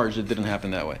by and large, it didn't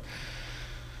happen that way.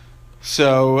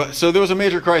 So there was a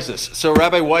major crisis. So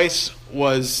Rabbi Weiss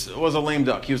was a lame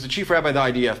duck. He was the chief rabbi of the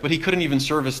IDF, but he couldn't even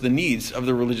service the needs of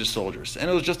the religious soldiers. And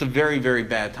it was just a very, very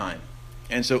bad time.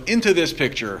 And so into this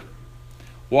picture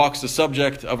walks the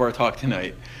subject of our talk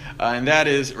tonight, and that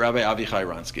is Rabbi Avichai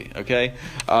Ronsky. Okay?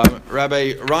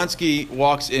 Rabbi Ronsky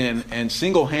walks in and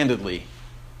single-handedly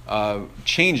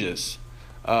changes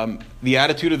the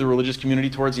attitude of the religious community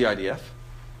towards the IDF,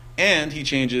 and he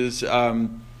changes just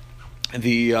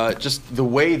the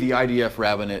way the IDF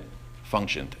rabbinate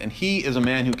functioned. And he is a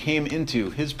man who came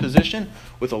into his position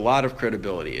with a lot of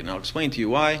credibility, and I'll explain to you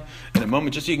why in a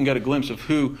moment, just so you can get a glimpse of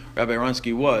who Rabbi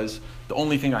Ronsky was. The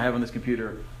only thing I have on this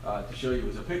computer to show you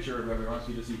is a picture of Rabbi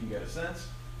Ronsky, just so you can get a sense.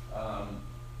 Let's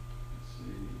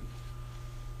see.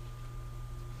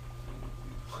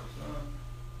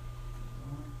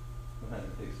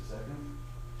 It takes a second.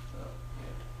 Yeah.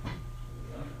 There we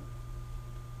go.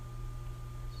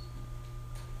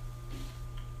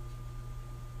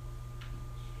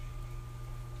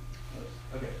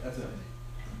 Okay, that's it.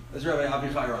 That's Rabbi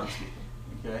Avichai Ronsky.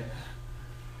 Okay.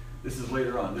 This is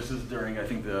later on. This is during, I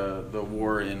think, the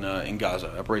war in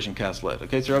Gaza, Operation Cast Lead.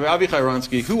 Okay, so Rabbi Avichai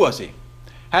Ronsky, who was he?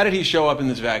 How did he show up in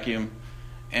this vacuum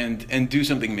and do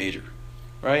something major?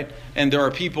 Right? And there are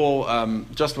people,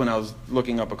 just when I was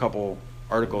looking up a couple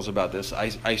articles about this,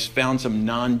 I found some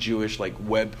non-Jewish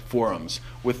web forums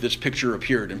with this picture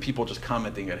appeared, and people just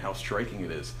commenting at how striking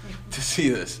it is to see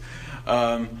this.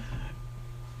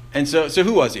 And so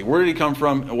who was he? Where did he come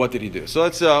from? And what did he do? So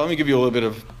let me give you a little bit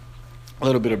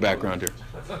of background here.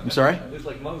 I'm sorry? Looks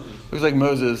like Moses. Looks like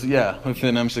Moses, yeah, with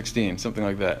an M16, something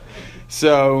like that.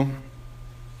 So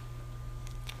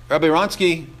Rabbi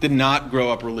Ronsky did not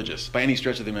grow up religious by any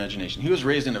stretch of the imagination. He was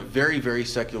raised in a very, very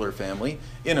secular family,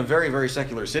 in a very, very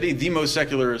secular city. The most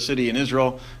secular city in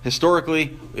Israel,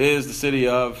 historically, is the city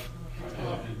of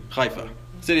Haifa.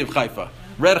 City of Haifa.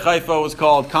 Red Haifa was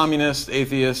called, communist,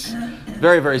 atheist,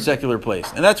 very, very secular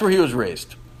place. And that's where he was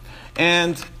raised.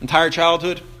 And entire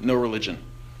childhood, no religion.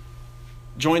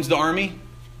 Joins the army,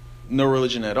 no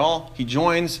religion at all. He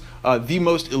joins the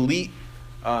most elite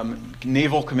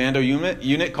naval commando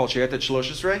unit called Sheyetet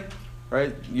Shlosh Esrei,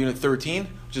 right? Unit 13,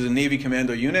 which is a Navy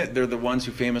commando unit. They're the ones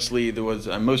who famously,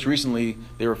 most recently,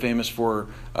 they were famous for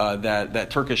that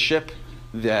Turkish ship,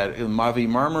 that Mavi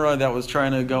Marmara, that was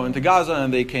trying to go into Gaza,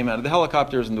 and they came out of the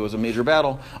helicopters, and there was a major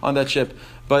battle on that ship.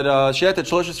 But Sheyetet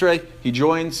Shlosh Esrei, he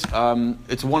joins.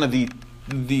 It's one of the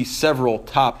several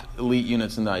top elite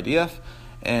units in the IDF,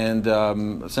 and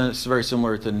it's very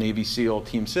similar to Navy SEAL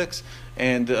Team 6.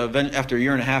 And then after a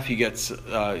year and a half, he gets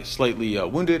slightly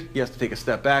wounded. He has to take a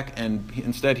step back, and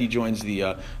instead he joins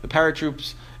the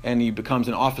paratroops, and he becomes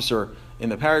an officer in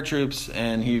the paratroops,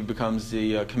 and he becomes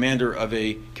the commander of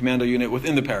a commando unit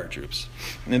within the paratroops.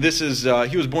 And this is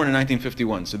he was born in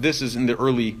 1951, so this is in the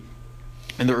early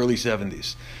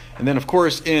 70s. And then, of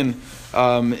course, in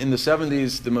the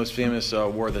 70s, the most famous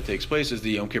war that takes place is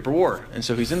the Yom Kippur War. And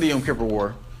so he's in the Yom Kippur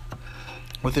War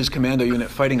with his commando unit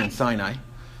fighting in Sinai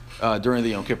during the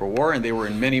Yom Kippur War, and they were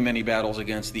in many, many battles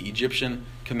against the Egyptian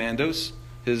commandos.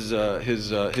 His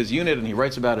unit, and he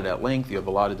writes about it at length. You have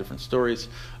a lot of different stories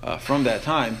from that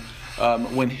time.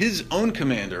 When his own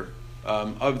commander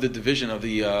of the division of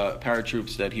the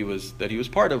paratroops that he was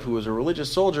part of, who was a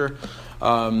religious soldier,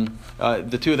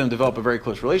 the two of them develop a very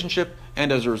close relationship,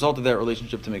 and as a result of that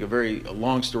relationship, to make a very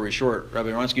long story short, Rabbi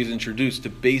Ronsky is introduced to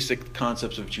basic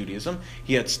concepts of Judaism.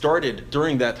 He had started,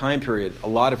 during that time period, a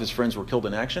lot of his friends were killed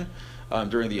in action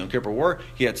during the Yom Kippur War.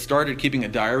 He had started keeping a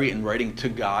diary and writing to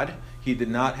God. He did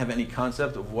not have any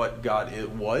concept of what God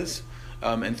it was.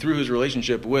 And through his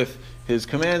relationship with his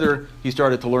commander, he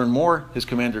started to learn more. His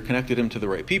commander connected him to the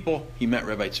right people. He met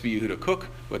Rabbi Tzvi Yehuda Kook,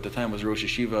 who at the time was Rosh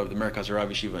Yeshiva of the Merkaz Harav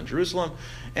Yeshiva in Jerusalem.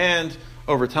 And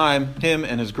over time, him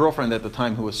and his girlfriend at the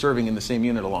time, who was serving in the same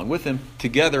unit along with him,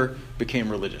 together became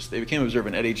religious. They became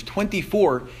observant. At age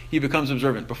 24, he becomes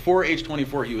observant. Before age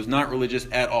 24, he was not religious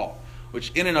at all,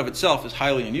 which in and of itself is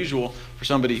highly unusual for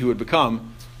somebody who would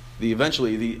become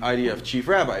eventually the IDF chief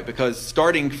rabbi, because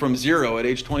starting from zero at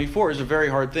age 24 is a very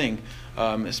hard thing to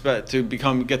get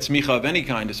smicha of any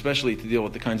kind, especially to deal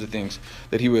with the kinds of things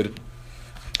that he would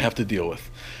have to deal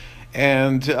with.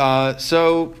 And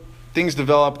so things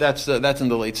develop. That's in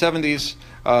the late 70s.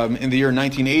 In the year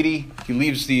 1980, he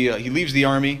leaves the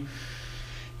army,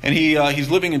 and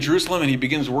he's living in Jerusalem, and he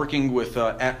begins working with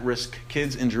at-risk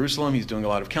kids in Jerusalem. He's doing a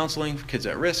lot of counseling for kids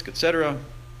at risk, etc.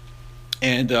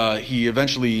 And he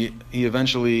eventually, right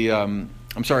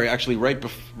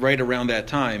around that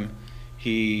time,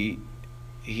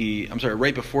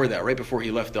 right before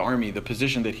he left the army, the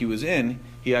position that he was in,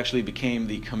 he actually became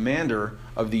the commander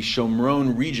of the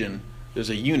Shomron region.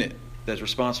 There's a unit that's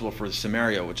responsible for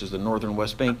Samaria, which is the northern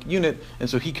West Bank unit, and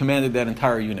so he commanded that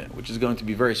entire unit, which is going to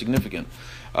be very significant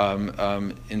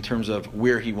in terms of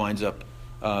where he winds up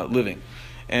living.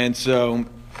 And so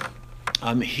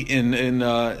in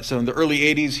the early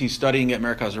 80s, he's studying at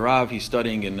Merkaz Harav. He's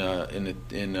studying in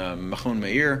Machon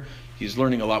Meir. He's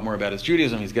learning a lot more about his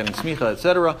Judaism. He's getting smicha,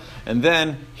 etc. And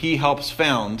then he helps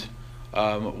found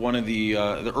one of the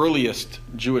earliest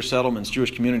Jewish settlements,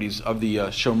 Jewish communities of the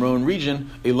Shomron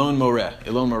region, Elon Moreh.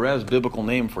 Elon Moreh is a biblical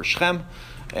name for Shechem,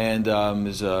 and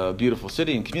is a beautiful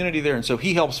city and community there. And so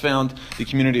he helps found the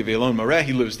community of Elon Moreh.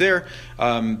 He lives there,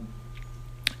 and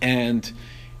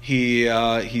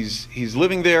he's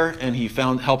living there, and he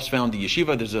helps found the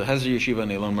yeshiva. There's a Hezir yeshiva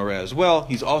in Elon Moreh as well.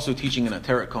 He's also teaching in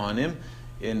Ateret Kohanim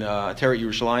in Ateret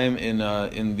Yerushalayim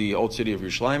in the old city of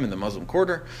Yerushalayim in the Muslim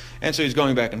quarter. And so he's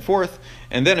going back and forth.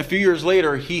 And then a few years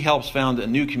later, he helps found a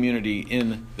new community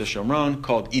in the Shomron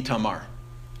called Itamar.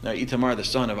 Now, Itamar, the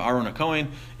son of Aaron HaKohen,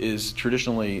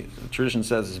 tradition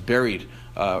says is buried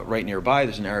right nearby.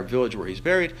 There's an Arab village where he's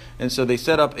buried. And so they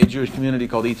set up a Jewish community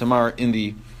called Itamar in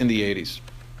the 80s.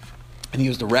 And he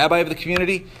was the rabbi of the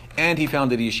community, and he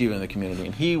founded a yeshiva in the community.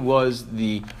 And he was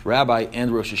the rabbi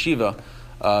and Rosh Yeshiva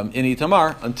in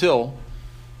Itamar until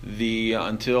the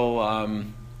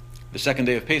second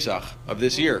day of Pesach of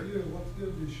this year. What year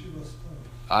did yeshiva start?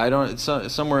 I don't.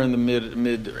 It's somewhere in the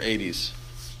mid 80s,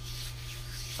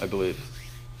 I believe.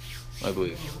 I was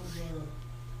a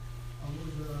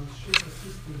chief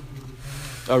assistant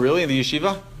with the Oh, really? In the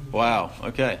yeshiva? Wow.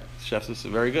 Okay. Chef's is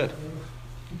very good.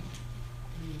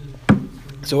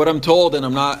 So what I'm told, and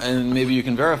I'm not, and maybe you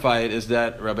can verify it, is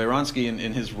that Rabbi Ronsky,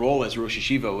 in his role as Rosh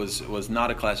Yeshiva, was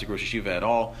not a classic Rosh Yeshiva at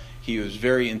all. He was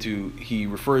he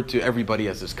referred to everybody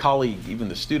as his colleague, even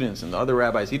the students and the other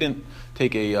rabbis. He didn't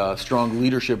take a strong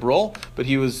leadership role, but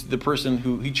he was the person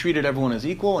who he treated everyone as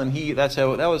equal, and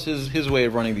that was his way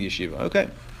of running the yeshiva. Okay.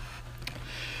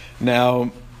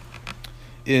 Now,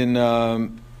 and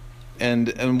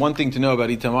one thing to know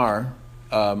about Itamar,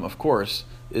 of course,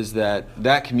 is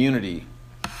that community,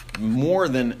 more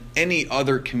than any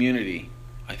other community,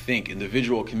 I think,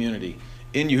 individual community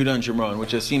in Yehuda and Shomron,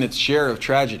 which has seen its share of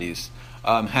tragedies,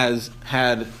 has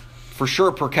had, for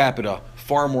sure per capita,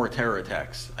 far more terror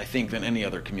attacks, I think, than any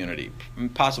other community,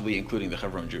 possibly including the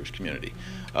Hebron Jewish community.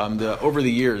 Over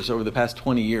the past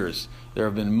 20 years, there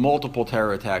have been multiple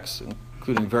terror attacks,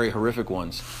 including very horrific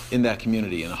ones, in that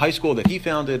community. In a high school that he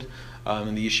founded,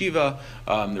 in the yeshiva,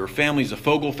 there were families, the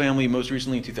Fogel family, most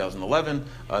recently in 2011.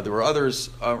 There were others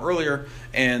earlier.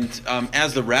 And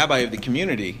as the rabbi of the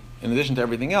community, in addition to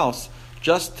everything else,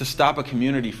 just to stop a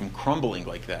community from crumbling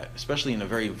like that, especially in a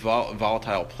very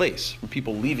volatile place, from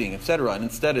people leaving, etc., and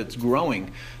instead it's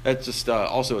growing, that's just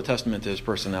also a testament to his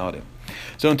personality.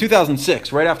 So in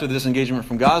 2006, right after the disengagement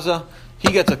from Gaza,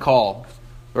 he gets a call,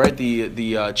 right?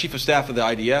 The chief of staff of the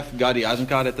IDF, Gadi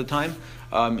Eisenkot at the time,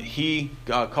 he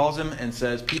calls him and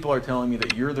says, people are telling me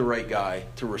that you're the right guy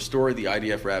to restore the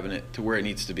IDF rabbinate to where it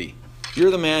needs to be.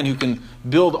 You're the man who can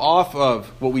build off of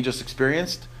what we just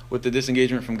experienced with the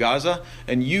disengagement from Gaza,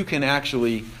 and you can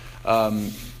actually help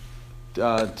the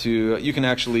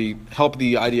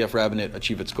IDF rabbinate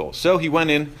achieve its goals. So he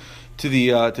went in to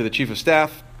the chief of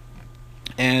staff,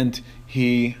 and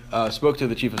he spoke to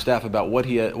the chief of staff about what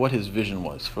his vision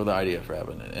was for the IDF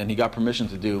rabbinate, and he got permission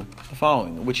to do the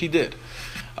following, which he did.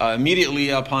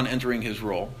 Immediately upon entering his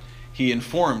role, he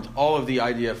informed all of the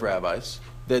IDF rabbis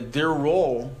that their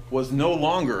role was no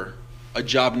longer a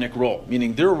jobnik role,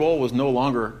 meaning their role was no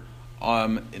longer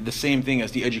the same thing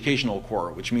as the educational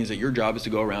corps, which means that your job is to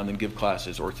go around and give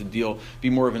classes or to be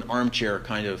more of an armchair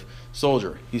kind of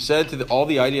soldier. He said to all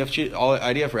the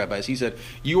IDF rabbis, he said,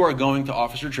 you are going to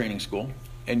officer training school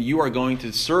and you are going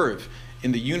to serve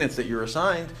in the units that you're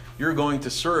assigned. You're going to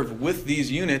serve with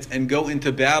these units and go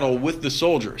into battle with the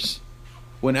soldiers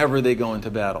whenever they go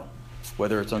into battle,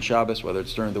 whether it's on Shabbos, whether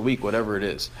it's during the week, whatever it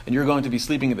is. And you're going to be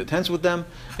sleeping in the tents with them,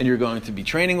 and you're going to be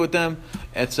training with them,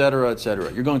 etc.,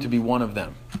 etc. You're going to be one of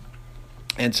them.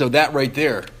 And so that right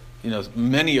there,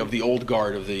 many of the old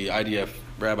guard of the IDF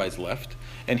rabbis left,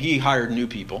 and he hired new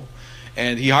people.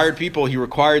 And he hired people. He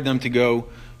required them to go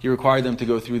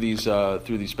through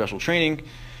these special training.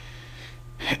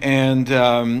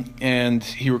 And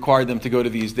he required them to go to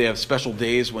these. They have special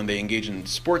days when they engage in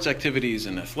sports activities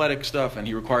and athletic stuff, and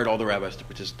he required all the rabbis to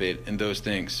participate in those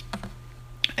things.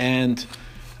 And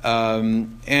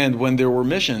when there were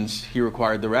missions, he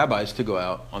required the rabbis to go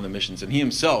out on the missions, and he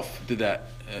himself did that.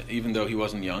 Even though he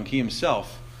wasn't young, he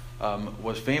himself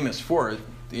was famous for it.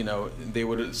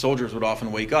 Soldiers would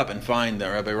often wake up and find that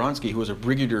Rabbi Ronsky, who was a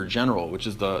brigadier general, which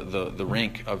is the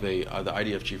rank of the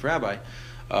IDF chief rabbi,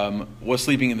 was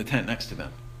sleeping in the tent next to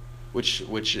them, which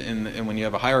and when you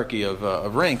have a hierarchy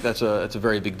of rank, that's a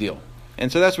very big deal.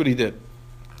 And so that's what he did.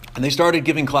 And they started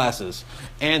giving classes,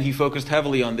 and he focused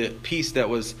heavily on the piece that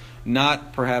was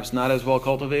perhaps not as well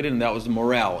cultivated, and that was the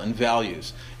morale and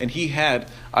values. And he had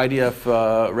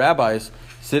IDF rabbis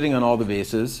sitting on all the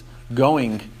bases,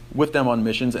 going with them on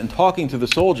missions, and talking to the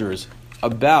soldiers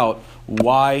about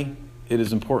why it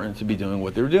is important to be doing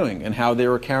what they're doing, and how they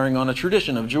were carrying on a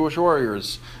tradition of Jewish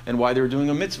warriors, and why they were doing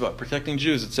a mitzvah, protecting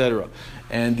Jews, etc.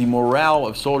 And the morale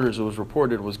of soldiers, it was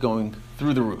reported, was going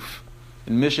through the roof.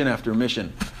 In mission after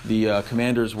mission, the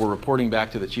commanders were reporting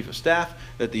back to the chief of staff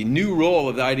that the new role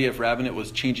of the IDF rabbinate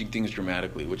was changing things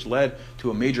dramatically, which led to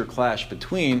a major clash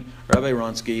between Rabbi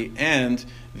Ronsky and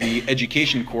the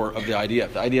education corps of the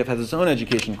IDF. The IDF has its own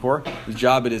education corps, whose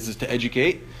job it is to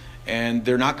educate, and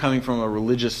they're not coming from a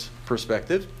religious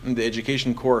perspective. And the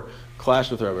education corps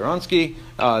clashed with Rabbi Ronsky.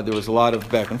 There was a lot of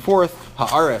back and forth.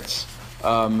 Haaretz,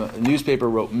 newspaper,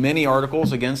 wrote many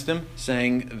articles against him,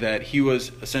 saying that he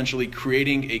was essentially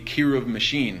creating a kiruv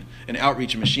machine, an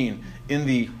outreach machine in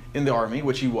the army,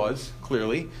 which he was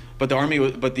clearly. But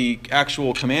the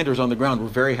actual commanders on the ground were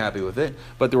very happy with it.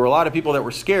 But there were a lot of people that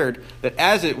were scared that,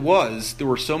 as it was, there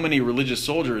were so many religious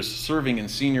soldiers serving in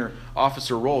senior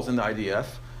officer roles in the IDF.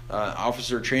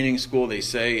 Officer training school, they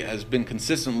say, has been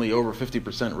consistently over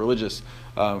 50% religious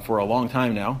for a long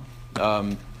time now.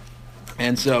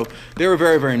 And so they were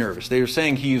very, very nervous. They were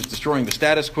saying he was destroying the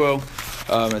status quo,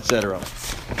 etc.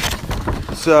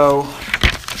 So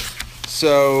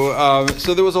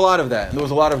there was a lot of that. And there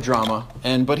was a lot of drama,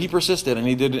 but he persisted, and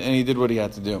he did what he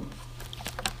had to do.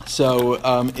 So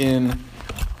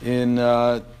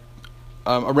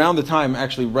around the time,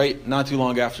 actually, not too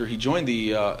long after he joined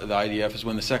the IDF, is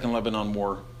when the Second Lebanon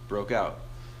War broke out.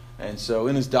 And so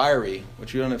in his diary,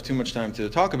 which we don't have too much time to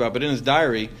talk about, but in his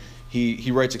diary,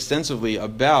 he writes extensively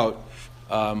about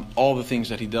all the things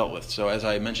that he dealt with. So as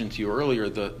I mentioned to you earlier,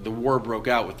 the war broke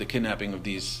out with the kidnapping of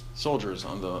these soldiers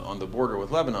on the border with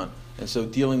Lebanon, and so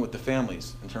dealing with the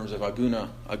families in terms of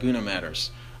Aguna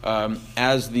matters.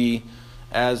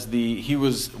 He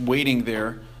was waiting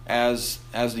there as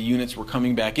the units were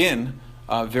coming back in,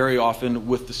 very often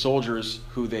with the soldiers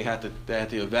who they had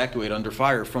to evacuate under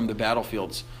fire from the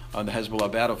battlefields, the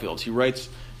Hezbollah battlefields. He writes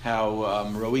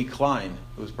how Roe Klein,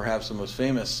 who was perhaps the most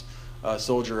famous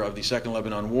soldier of the Second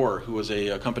Lebanon War, who was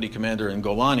a company commander in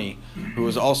Golani, who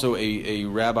was also a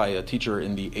rabbi, a teacher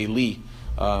in the Eli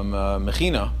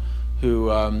Mechina,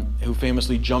 who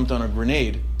famously jumped on a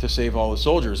grenade to save all the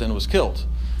soldiers and was killed.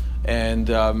 And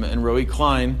Roe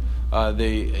Klein,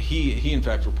 he in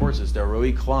fact reports this, that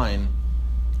Roe Klein,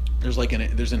 there's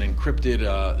an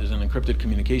encrypted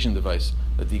communication device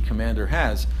that the commander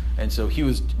has, and so he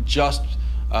was just.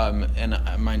 And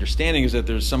my understanding is that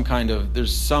there's some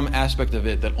aspect of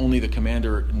it that only the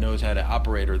commander knows how to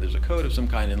operate, or there's a code of some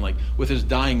kind, and with his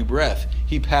dying breath,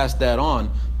 he passed that on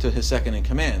to his second in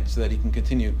command so that he can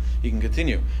continue.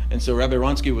 And so Rabbi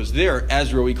Ronsky was there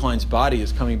as Roe Klein's body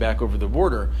is coming back over the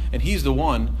border, and he's the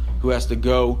one who has to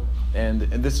go, and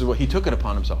this is what he took it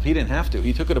upon himself. He didn't have to.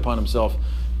 He took it upon himself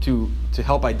to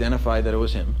help identify that it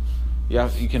was him. Yeah,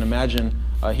 you can imagine.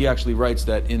 He actually writes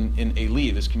that in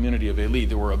Eli, this community of Eli,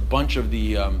 there were a bunch of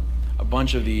the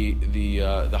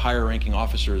higher-ranking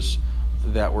officers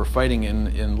that were fighting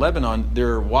in Lebanon.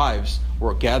 Their wives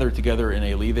were gathered together in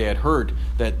Eli. They had heard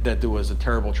that there was a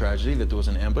terrible tragedy, that there was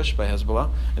an ambush by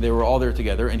Hezbollah, and they were all there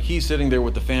together. And he's sitting there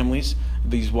with the families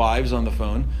these wives on the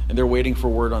phone, and they're waiting for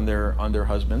word on their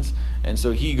husbands. And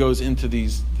so he goes into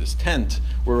this tent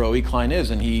where Roe Klein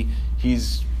is, and he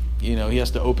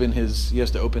has to open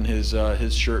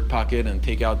his shirt pocket and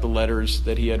take out the letters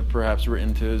that he had perhaps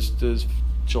written to his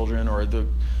children, or the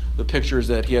pictures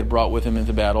that he had brought with him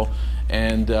into battle.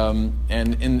 And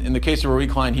in the case of Roe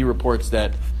Klein, he reports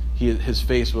that his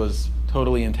face was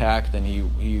totally intact and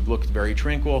he looked very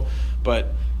tranquil.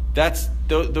 But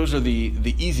those are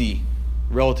the easy,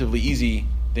 relatively easy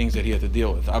things that he had to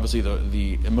deal with. Obviously,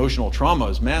 the emotional trauma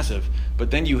is massive, but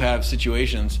then you have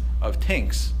situations of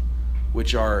tanks,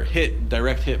 which are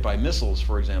direct hit by missiles,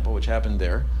 for example, which happened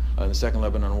there in the Second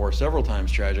Lebanon War several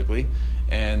times, tragically,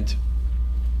 and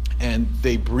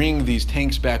they bring these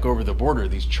tanks back over the border,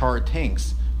 these charred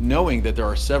tanks, knowing that there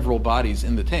are several bodies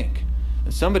in the tank.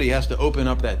 And somebody has to open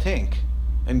up that tank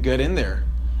and get in there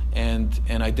and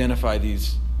identify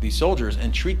these soldiers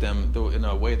and treat them in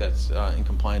a way that's in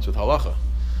compliance with halacha.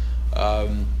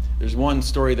 There's one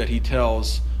story that he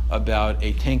tells about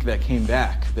a tank that came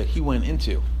back that he went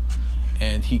into,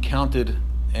 and he counted,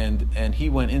 and he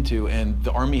went into, and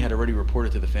the army had already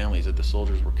reported to the families that the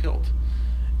soldiers were killed,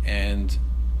 and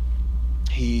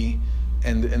the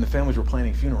families were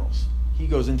planning funerals. He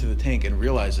goes into the tank and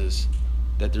realizes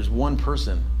that there's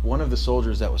one of the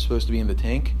soldiers that was supposed to be in the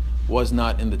tank was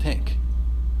not in the tank,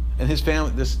 and his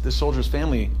family, this soldier's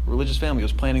family, religious family,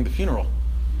 was planning the funeral.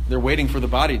 They're waiting for the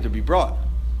body to be brought.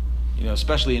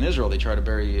 Especially in Israel, they try to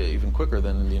bury even quicker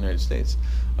than in the United States,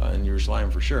 in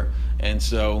Jerusalem for sure. And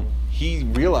so he's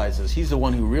the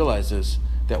one who realizes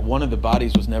that one of the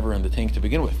bodies was never in the tank to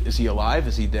begin with. Is he alive?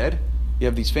 Is he dead? You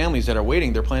have these families that are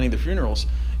waiting, they're planning the funerals.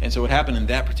 And so what happened in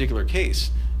that particular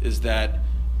case is that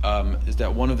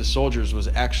one of the soldiers was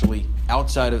actually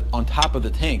on top of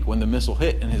the tank when the missile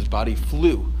hit, and his body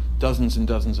flew dozens and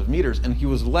dozens of meters, and he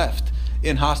was left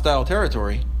in hostile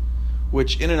territory,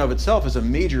 which in and of itself is a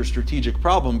major strategic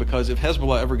problem, because if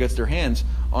Hezbollah ever gets their hands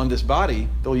on this body,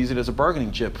 they'll use it as a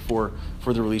bargaining chip for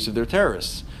the release of their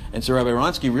terrorists. And so Rabbi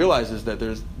Ronsky realizes that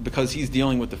because he's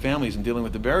dealing with the families and dealing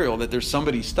with the burial, that there's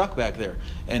somebody stuck back there,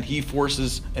 and he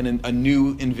forces a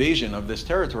new invasion of this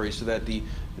territory so that the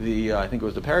I think it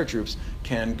was the paratroops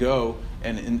can go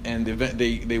and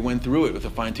they went through it with a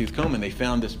fine-tooth comb, and they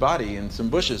found this body in some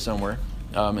bushes somewhere,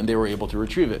 and they were able to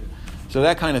retrieve it. So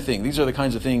that kind of thing. These are the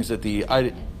kinds of things that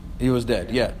he was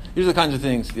dead. Yeah, these are the kinds of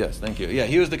things. Yes, thank you. Yeah,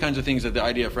 he was the kinds of things that the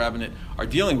IDF rabbinate are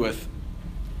dealing with,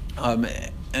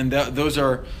 and those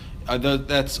are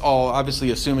that's all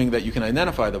obviously assuming that you can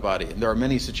identify the body. And there are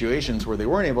many situations where they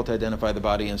weren't able to identify the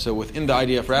body, and so within the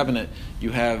IDF rabbinate,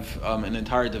 you have an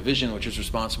entire division which is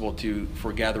responsible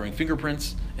for gathering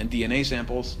fingerprints and DNA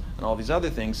samples and all these other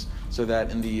things, so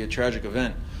that in the tragic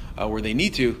event where they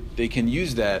need to, they can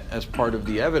use that as part of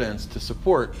the evidence to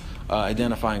support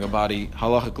identifying a body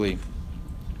halachically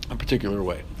a particular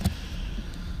way.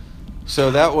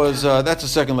 So that's the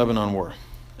Second Lebanon War.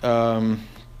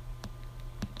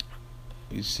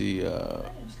 You see, Can I ask a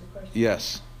question?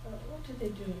 yes. What did they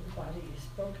do when the body is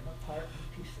broken apart in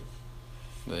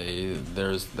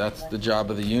pieces? That's the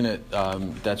job of the unit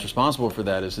that's responsible for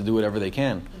that, is to do whatever they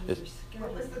can.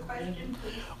 What was the question,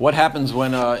 please? What happens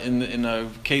when, in a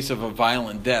case of a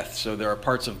violent death, so there are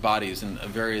parts of bodies in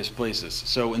various places.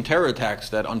 So in terror attacks,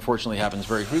 that unfortunately happens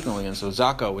very frequently. And so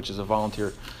Zaka, which is a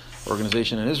volunteer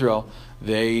organization in Israel,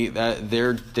 they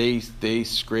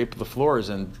scrape the floors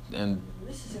and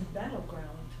This is in battleground.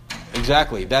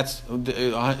 exactly. That's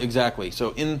exactly.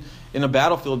 So in a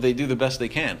battlefield, they do the best they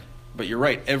can. But you're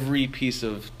right. Every piece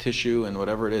of tissue and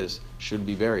whatever it is should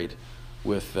be buried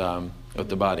with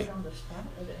the body. On the spot,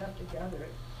 or they have to gather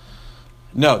it?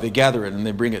 No, they gather it and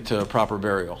they bring it to proper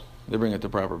burial.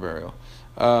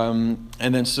 And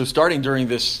then, so starting during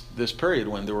this period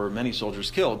when there were many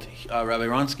soldiers killed, Rabbi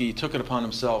Ronsky took it upon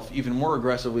himself, even more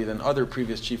aggressively than other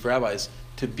previous chief rabbis,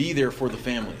 to be there for the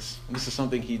families. And this is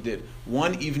something he did.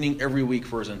 One evening every week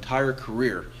for his entire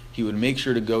career, he would make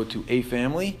sure to go to a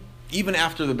family, even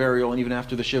after the burial and even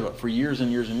after the Shiva, for years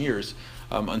and years and years,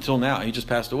 until now. He just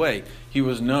passed away. He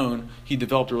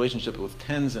developed a relationship with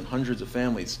tens and hundreds of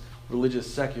families,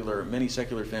 religious, secular, many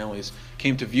secular families,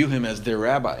 came to view him as their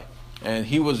rabbi. And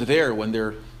he was there when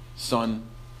their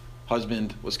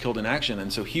husband was killed in action.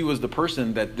 And so he was the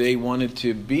person that they wanted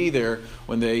to be there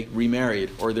when they remarried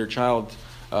or their child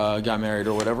got married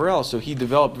or whatever else. So he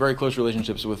developed very close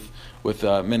relationships with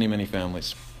many, many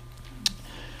families.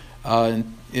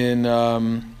 And in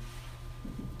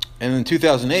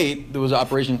 2008, there was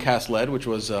Operation Cast Lead, which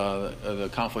was the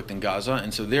conflict in Gaza.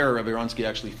 And so there, Rabbi Ronsky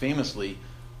actually famously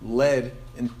led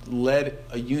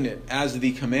a unit as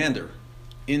the commander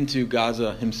into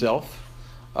Gaza himself,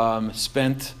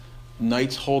 spent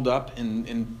nights holed up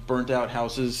in burnt out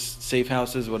houses, safe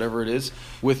houses, whatever it is,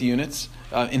 with units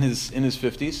in his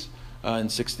 50s. In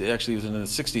 60, actually, he was in his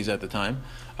 60s at the time.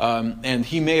 And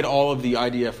he made all of the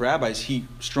IDF rabbis, he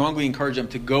strongly encouraged them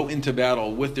to go into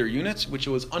battle with their units, which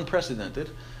was unprecedented,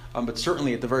 but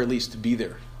certainly at the very least to be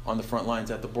there on the front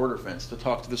lines at the border fence to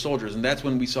talk to the soldiers. And that's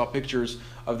when we saw pictures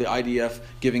of the IDF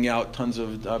giving out tons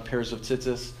of pairs of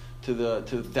tzitzis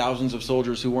to thousands of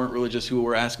soldiers who weren't religious, who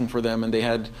were asking for them, and they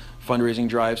had fundraising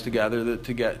drives to gather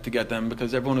to get them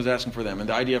because everyone was asking for them. And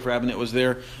the IDF rabbinate was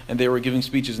there, and they were giving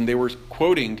speeches, and they were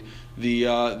quoting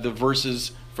the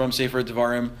verses from Sefer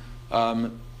Devarim,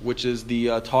 which is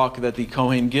the talk that the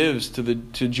Kohen gives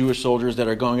to Jewish soldiers that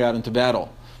are going out into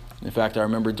battle. In fact, I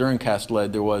remember during Cast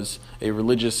Lead there was a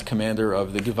religious commander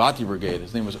of the Givati Brigade.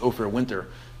 His name was Ofer Winter,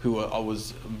 who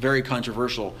was very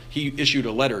controversial. He issued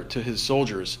a letter to his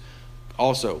soldiers,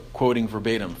 also quoting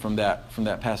verbatim from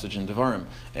that passage in Devarim,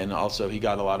 and also he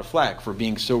got a lot of flack for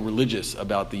being so religious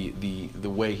about the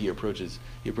way he approaches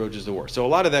the war. So a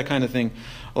lot of that kind of thing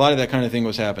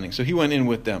was happening. So he went in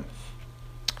with them,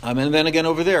 and then again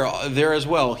over there as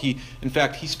well. He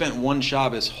spent one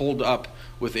Shabbos holed up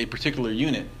with a particular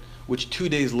unit, which 2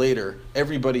 days later,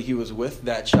 everybody he was with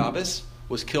that Shabbos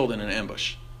was killed in an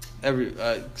ambush. Every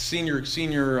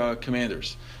senior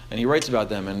commanders, and he writes about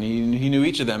them, and he knew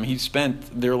each of them. He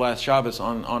spent their last Shabbos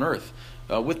on earth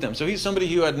with them. So he's somebody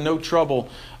who had no trouble.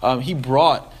 He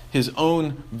brought his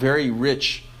own very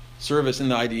rich service in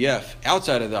the IDF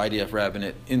outside of the IDF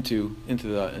rabbinate into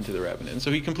the rabbinate, and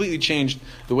so he completely changed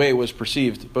the way it was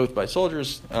perceived, both by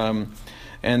soldiers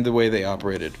and the way they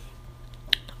operated.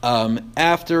 At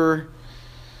a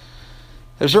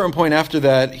certain point after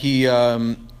that, he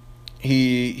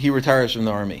retires from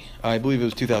the army. I believe it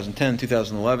was 2010,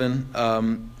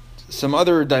 2011. Some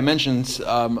other dimensions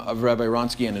of Rabbi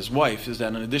Ronsky and his wife is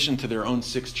that in addition to their own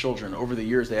 6 children, over the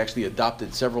years they actually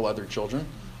adopted several other children.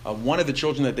 One of the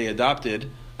children that they adopted,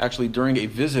 actually during a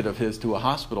visit of his to a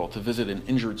hospital to visit an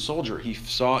injured soldier, he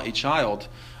saw a child,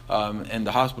 and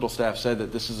the hospital staff said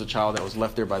that this is a child that was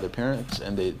left there by their parents,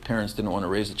 and the parents didn't want to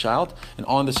raise the child, and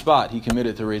on the spot he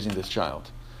committed to raising this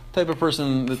child. The type of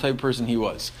person he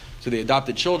was. So they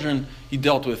adopted children. He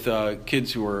dealt with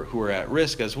kids who were at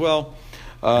risk as well.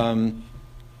 So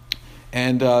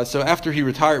after he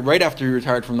retired, right after he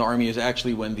retired from the army, is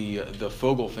actually when the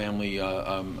Fogel family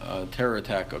terror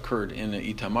attack occurred in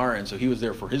Itamar, and so he was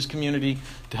there for his community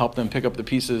to help them pick up the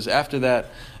pieces after that.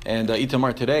 And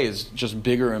Itamar today is just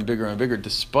bigger and bigger and bigger,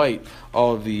 despite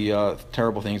all of the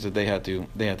terrible things that they had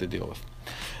to deal with.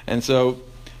 And so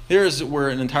here's where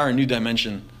an entire new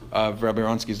dimension of Rabbi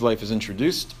Ronsky's life is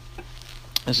introduced.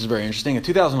 This is very interesting. In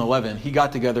 2011, he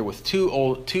got together with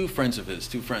two friends of his,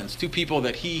 two people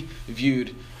that he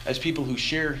viewed as people who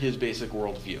share his basic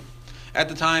worldview. At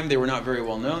the time, they were not very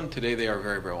well known. Today, they are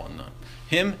very, very well known.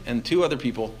 Him and 2 other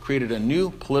people created a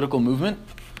new political movement,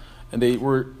 and they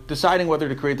were deciding whether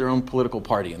to create their own political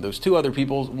party. And those 2 other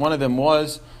people, one of them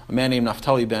was a man named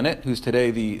Naftali Bennett, who's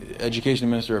today the Education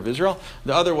Minister of Israel.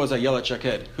 The other was Ayelet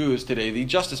Shaked, who is today the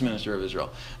Justice Minister of Israel.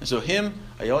 And so him,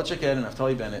 Ayelet Shaked, and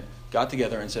Naftali Bennett got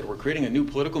together and said, we're creating a new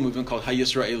political movement called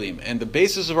HaYisraelim. And the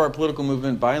basis of our political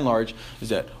movement, by and large, is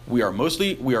that we are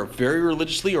very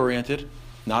religiously oriented.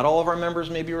 Not all of our members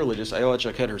may be religious. Ayelet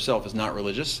Shaked herself is not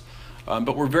religious.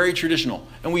 But we're very traditional.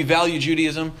 And we value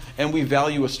Judaism, and we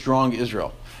value a strong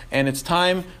Israel. And it's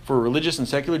time for religious and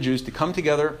secular Jews to come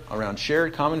together around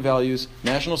shared common values,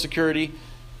 national security,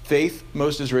 faith.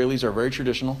 Most Israelis are very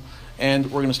traditional. And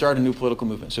we're going to start a new political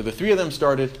movement. So the 3 of them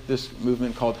started this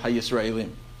movement called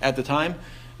HaYisraelim. At the time,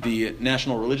 the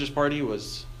National Religious Party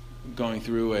was going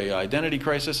through an identity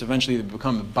crisis. Eventually, they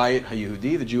become the Bayit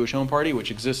HaYehudi, the Jewish Home Party, which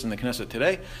exists in the Knesset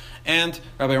today. And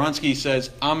Rabbi Ronsky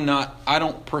says, I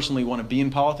don't personally want to be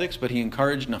in politics, but he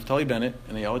encouraged Naftali Bennett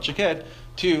and Ayelet Shaked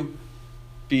to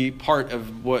be part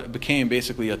of what became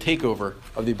basically a takeover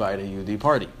of the Bayit HaYehudi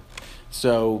party.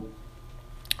 So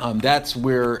that's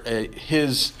where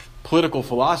his political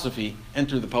philosophy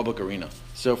entered the public arena.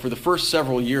 So for the first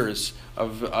several years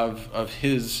of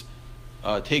his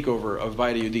takeover of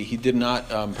Bayit HaYehudi, he did not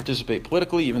participate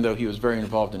politically, even though he was very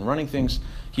involved in running things.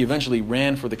 He eventually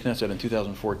ran for the Knesset in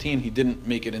 2014. He didn't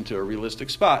make it into a realistic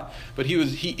spot, but he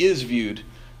is viewed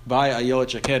by Ayelet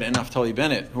Shaked and Naftali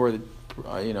Bennett, who are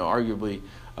arguably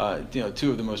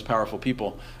 2 of the most powerful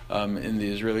people in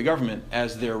the Israeli government,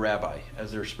 as their rabbi,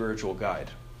 as their spiritual guide,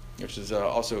 which is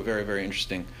also a very, very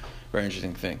interesting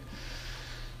thing.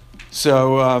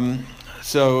 So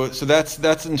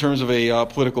that's in terms of a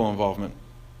political involvement.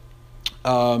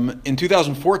 In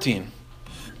 2014,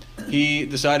 he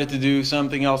decided to do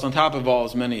something else on top of all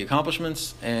his many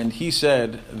accomplishments, and he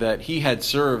said that he had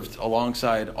served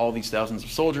alongside all these thousands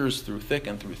of soldiers through thick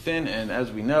and through thin, and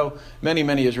as we know, many,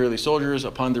 many Israeli soldiers,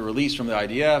 upon their release from the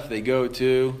IDF, they go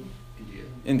to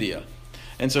India.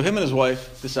 And so him and his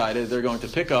wife decided they're going to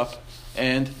pick up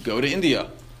and go to India.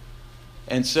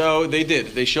 And so they did.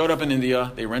 They showed up in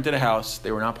India, they rented a house,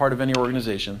 they were not part of any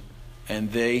organization,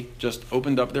 and they just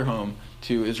opened up their home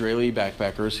to Israeli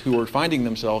backpackers who were finding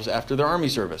themselves after their army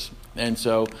service. And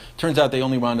so turns out they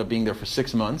only wound up being there for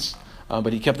 6 months,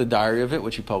 but he kept a diary of it,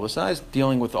 which he publicized,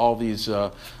 dealing with all these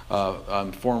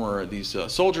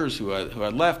soldiers who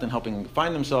had left and helping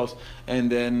find themselves.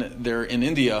 And then they're in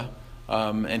India,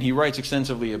 and he writes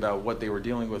extensively about what they were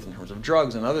dealing with in terms of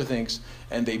drugs and other things,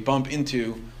 and they bump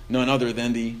into none other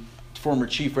than the former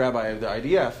chief rabbi of the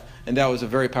IDF. And that was a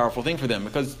very powerful thing for them,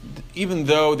 because even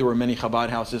though there were many Chabad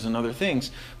houses and other things,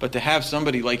 but to have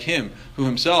somebody like him, who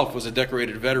himself was a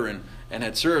decorated veteran and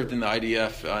had served in the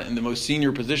IDF in the most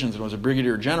senior positions and was a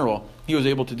brigadier general, he was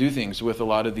able to do things with a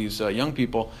lot of these young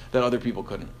people that other people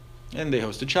couldn't. And they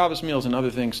hosted Shabbos meals and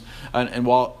other things. And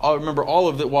while I remember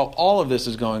while all of this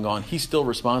is going on, he's still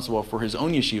responsible for his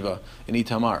own yeshiva in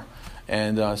Itamar.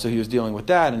 And so he was dealing with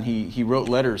that, and he wrote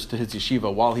letters to his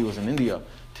yeshiva while he was in India,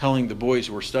 telling the boys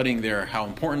who were studying there how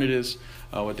important it is,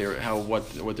 what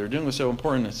they're doing was so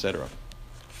important, etc.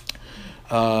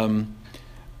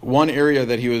 One area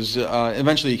that he was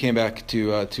eventually he came back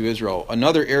to Israel.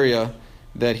 Another area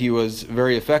that he was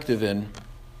very effective in,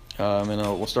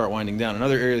 we'll start winding down.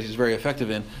 Another area that he's very effective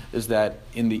in is that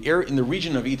in the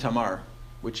region of Itamar,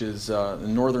 which is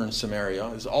northern Samaria,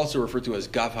 is also referred to as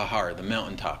Gav Hahar, the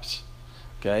mountaintops.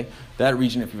 Okay, that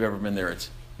region, if you've ever been there,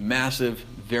 it's massive,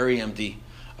 very empty.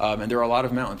 And there are a lot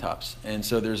of mountaintops. And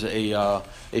so there's a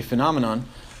phenomenon,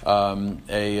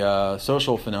 a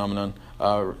social phenomenon,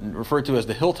 referred to as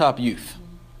the hilltop youth.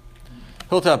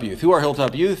 Hilltop youth. Who are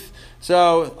hilltop youth?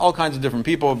 So all kinds of different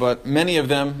people, but many of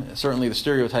them, certainly the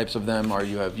stereotypes of them are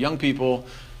you have young people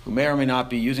who may or may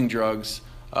not be using drugs,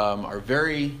 are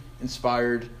very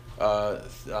inspired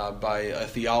by a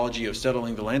theology of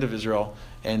settling the land of Israel,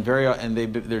 and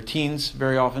they're teens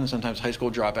very often, sometimes high school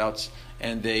dropouts,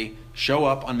 and they show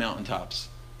up on mountaintops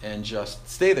and just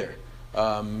stay there.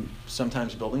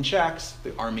 Sometimes building shacks.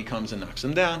 The army comes and knocks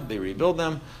them down. They rebuild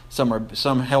them.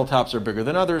 Some hilltops are bigger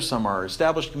than others. Some are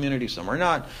established communities. Some are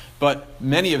not. But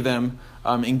many of them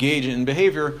engage in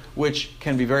behavior which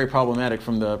can be very problematic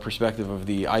from the perspective of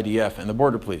the IDF and the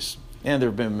border police. And there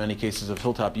have been many cases of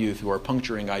hilltop youth who are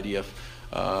puncturing IDF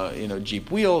Jeep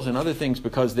wheels and other things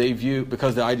because the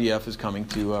IDF is coming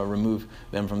to remove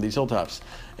them from these hilltops.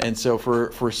 And so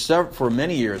for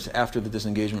many years after the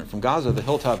disengagement from Gaza, the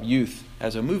hilltop youth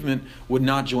as a movement would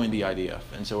not join the IDF.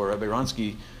 And so Rabbi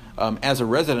Ronsky, as a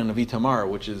resident of Itamar,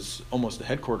 which is almost the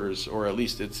headquarters, or at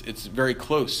least it's very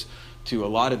close to a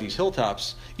lot of these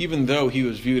hilltops, even though he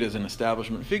was viewed as an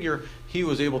establishment figure, he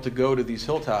was able to go to these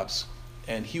hilltops,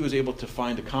 and he was able to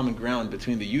find a common ground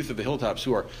between the youth of the hilltops,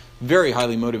 who are very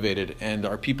highly motivated and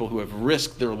are people who have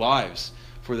risked their lives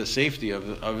for the safety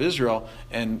of Israel,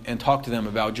 and talk to them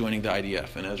about joining the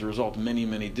IDF. And as a result,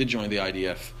 many did join the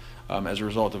IDF as a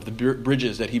result of the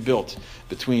bridges that he built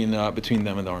between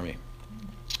them and the army.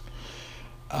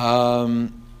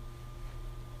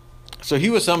 So he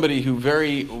was somebody who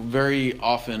very, very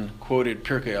often quoted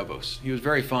Pirkei Avos. He was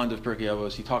very fond of Pirkei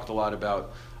Avos. He talked a lot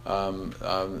about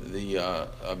the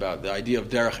idea of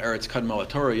Derech Eretz Kadma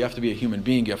LaTorah. You have to be a human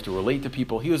being. You have to relate to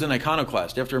people. He was an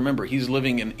iconoclast. You have to remember, he's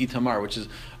living in Itamar, which is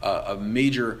a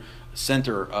major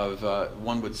center of,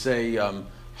 one would say,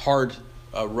 hard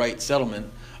right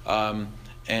settlement.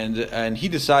 And he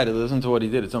decided, listen to what he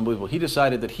did, it's unbelievable. He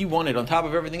decided that he wanted, on top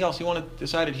of everything else, he wanted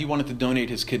to donate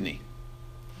his kidney.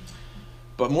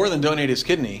 But more than donate his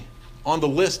kidney, on the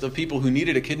list of people who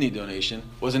needed a kidney donation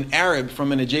was an Arab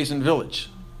from an adjacent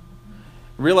village.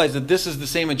 Realized that this is the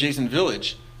same adjacent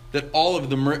village that all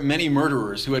of the many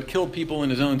murderers who had killed people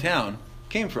in his own town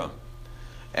came from.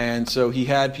 And so he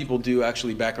had people do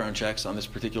actually background checks on this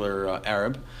particular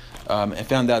Arab, and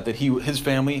found out that his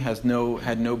family had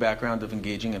no background of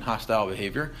engaging in hostile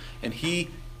behavior, and he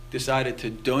decided to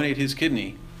donate his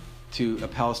kidney to a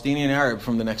Palestinian Arab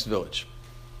from the next village.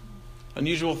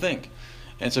 Unusual thing.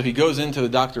 And so he goes into the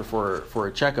doctor for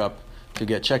a checkup to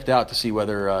get checked out to see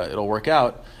whether it'll work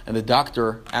out. And the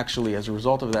doctor actually, as a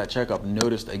result of that checkup,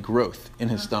 noticed a growth in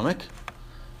his stomach.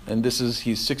 And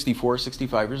he's 64,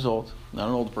 65 years old, not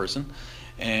an old person.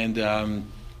 And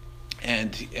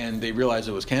they realized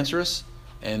it was cancerous,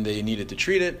 and they needed to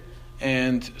treat it.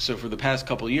 And so for the past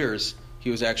couple of years, he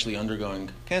was actually undergoing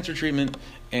cancer treatment,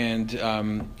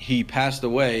 and he passed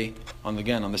away on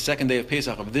the second day of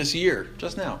Pesach of this year,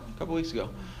 just now, a couple weeks ago,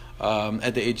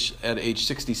 at age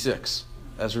 66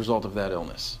 as a result of that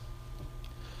illness.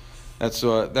 That's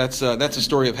a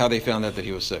story of how they found out that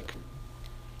he was sick.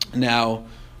 Now,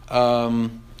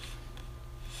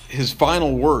 his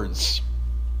final words,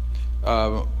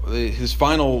 his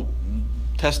final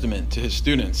testament to his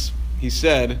students, he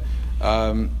said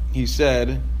the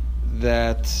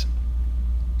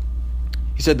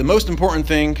most important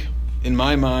thing in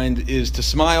my mind is to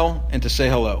smile and to say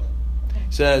hello.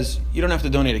 He says, you don't have to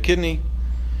donate a kidney.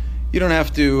 You don't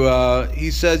have to,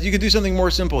 he says, you could do something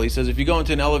more simple. He says, if you go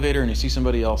into an elevator and you see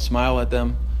somebody else, smile at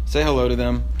them, say hello to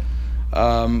them.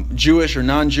 Jewish or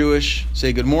non-Jewish,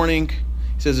 say good morning.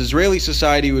 He says, Israeli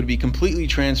society would be completely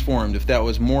transformed if that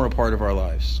was more a part of our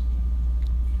lives.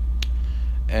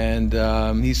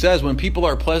 And he says, when people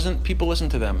are pleasant, people listen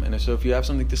to them. And so if you have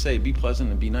something to say, be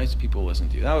pleasant and be nice, people listen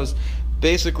to you. That was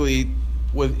basically,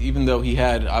 even though he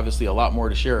had obviously a lot more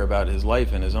to share about his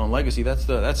life and his own legacy, that's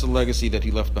the legacy that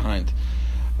he left behind.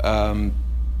 And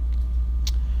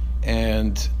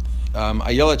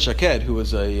Ayelet Shaked, who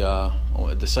was a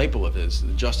disciple of his,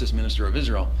 the Justice Minister of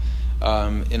Israel,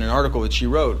 in an article that she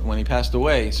wrote when he passed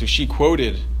away, so she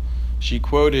quoted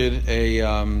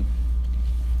a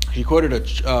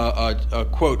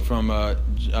quote from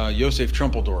Yosef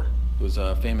Trumpeldor, who was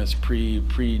a famous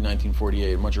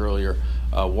pre-1948, much earlier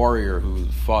warrior who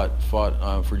fought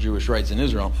for Jewish rights in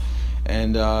Israel.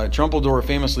 And Trumpeldor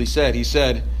famously said, he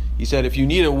said, if you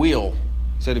need a wheel,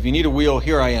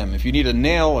 here I am. If you need a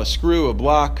nail, a screw, a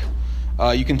block,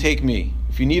 you can take me.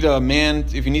 If you need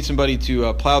somebody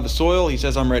to plow the soil, he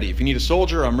says, I'm ready. If you need a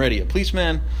soldier, I'm ready. A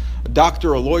policeman, a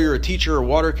doctor, a lawyer, a teacher, a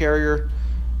water carrier,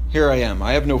 here I am.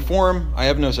 I have no form, I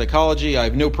have no psychology, I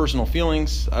have no personal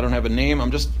feelings, I don't have a name, I'm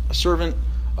just a servant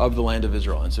of the land of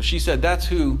Israel. And so she said that's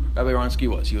who Rabbi Ronsky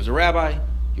was. He was a rabbi,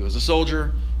 he was a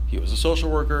soldier, he was a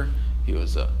social worker, he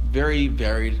was a very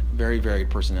varied, very varied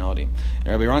personality. And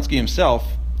Rabbi Ronsky himself,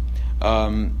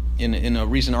 in a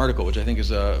recent article, which I think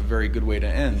is a very good way to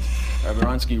end, Rabbi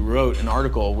Ronsky wrote an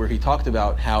article where he talked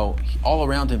about how all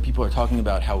around him people are talking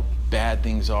about how bad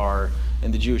things are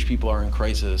and the Jewish people are in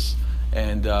crisis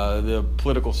and the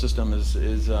political system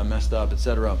is messed up,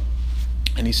 etc.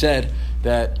 And he said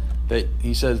that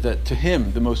to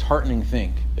him the most heartening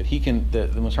thing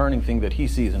the most heartening thing that he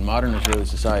sees in modern Israeli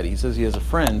society. He says he has a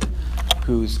friend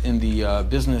who's in the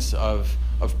business of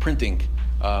printing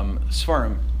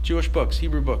Sfarim, Jewish books,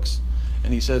 Hebrew books,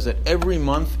 and he says that every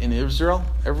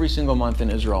single month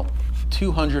in Israel,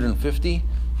 250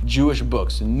 Jewish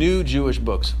books, new Jewish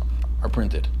books, are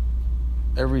printed.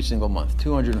 Every single month,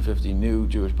 250 new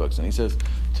Jewish books. And he says,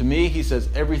 to me, he says,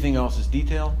 everything else is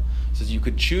detail. He says, you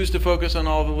could choose to focus on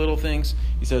all the little things.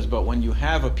 He says, but when you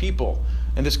have a people,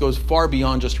 and this goes far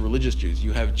beyond just religious Jews,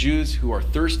 you have Jews who are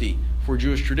thirsty for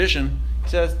Jewish tradition, he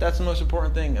says, that's the most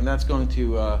important thing, and that's going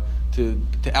to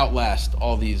outlast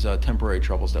all these temporary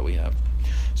troubles that we have.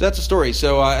 So that's the story.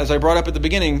 So as I brought up at the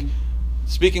beginning,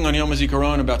 speaking on Yom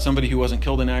HaZikaron about somebody who wasn't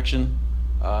killed in action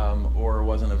or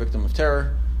wasn't a victim of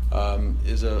terror,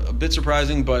 is a bit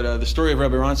surprising, but the story of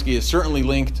Rabbi Ronsky is certainly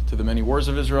linked to the many wars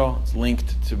of Israel. It's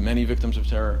linked to many victims of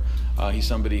terror. He's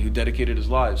somebody who dedicated his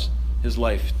life to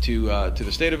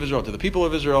the state of Israel, to the people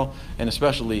of Israel, and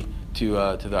especially to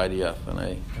the IDF. And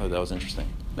I thought that was interesting.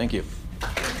 Thank you.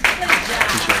 Appreciate it. Thank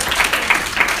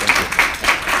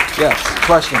you. Yes,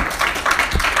 question.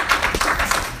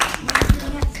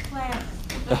 Next class.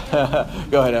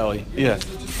 Go ahead, Ellie. Yeah.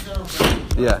 So just to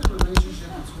clarify, Yeah. what's the relationship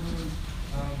between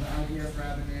the IDF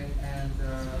rabbinate and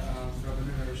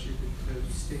Rabbanut Harashit, the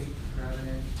state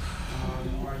rabbinate?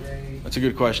 Are they? That's a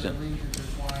good question. linked,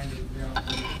 intertwined,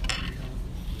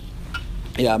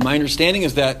 Yeah, my understanding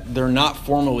is that they're not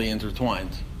formally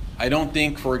intertwined. I don't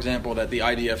think, for example, that the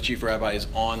IDF chief rabbi is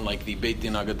on like the Beit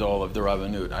Din HaGadol of the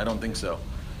Rabbanut. I don't think so.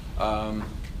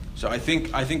 So I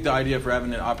think the IDF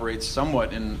rabbinate operates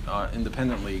somewhat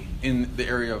independently in the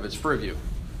area of its purview.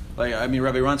 Like, I mean,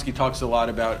 Rabbi Ronsky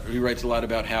writes a lot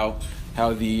about how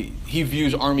he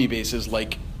views army bases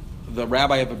like the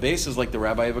rabbi of a base is like the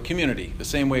rabbi of a community. The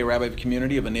same way a rabbi of a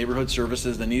community of a neighborhood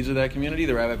services the needs of that community,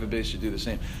 the rabbi of a base should do the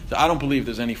same. So I don't believe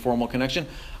there's any formal connection.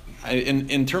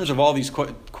 In terms of all these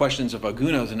questions of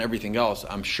agunos and everything else,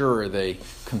 I'm sure they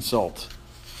consult.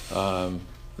 But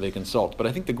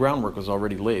I think the groundwork was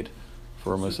already laid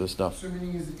for most of this stuff. So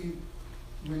meaning is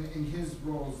when in his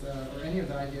roles or any of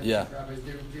the IDF chief rabbis,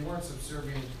 they weren't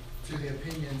subservient to the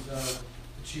opinions of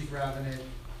the chief rabbinate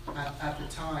at the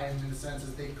time, in the sense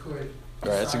that they could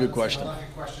Right, that's a good question.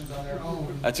 Questions on their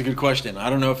own. That's a good question.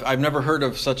 I don't know if I've never heard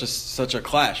of such a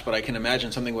clash, but I can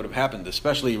imagine something would have happened.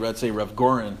 Especially, let's say Rev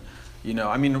Gorin.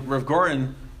 I mean, Rev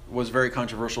Gorin was very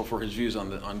controversial for his views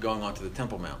on going onto the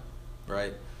Temple Mount,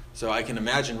 right? So I can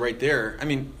imagine right there. I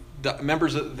mean, the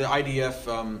members of the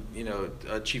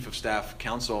IDF, Chief of Staff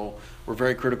Council, were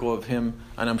very critical of him,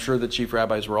 and I'm sure the chief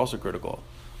rabbis were also critical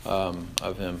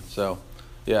of him. So,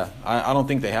 yeah, I don't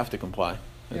think they have to comply.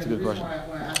 That's a good question. The reason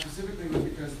why I asked specifically was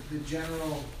because the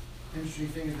general interesting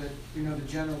thing is that the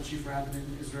general chief rabbin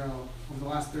in Israel over the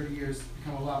last 30 years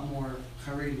become a lot more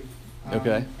Haredi.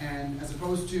 Okay. And as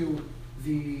opposed to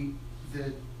the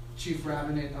chief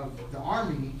rabbinate of the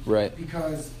army, right?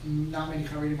 Because not many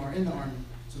Haredim are in the army,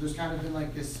 so there's kind of been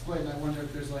like this split. And I wonder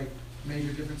if there's like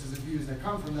major differences of views that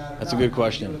come from that. That's a good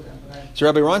question. So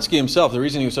Rabbi Ronsky himself, the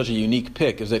reason he was such a unique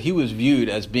pick is that he was viewed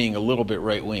as being a little bit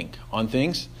right wing on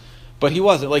things. But he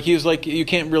wasn't. Like, he was like, you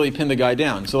can't really pin the guy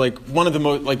down. So like one of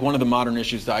the modern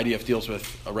issues the IDF deals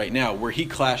with right now, where he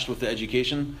clashed with the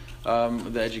education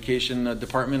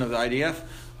department of the IDF,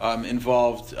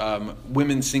 involved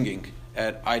women singing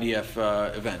at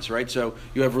IDF events, right? So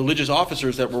you have religious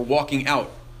officers that were walking out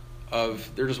of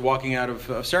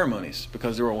ceremonies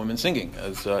because there were women singing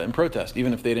as in protest,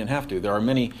 even if they didn't have to. There are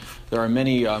many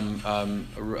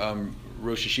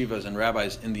Rosh Yeshivas and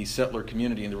rabbis in the settler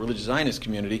community, in the religious Zionist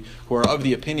community, who are of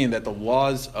the opinion that the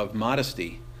laws of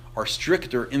modesty are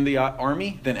stricter in the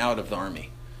army than out of the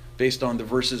army, based on the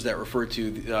verses that refer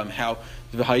to how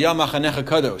V'haya machanecha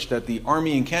kadosh, that the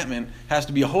army encampment has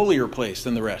to be a holier place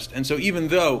than the rest. And so even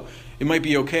though it might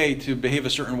be okay to behave a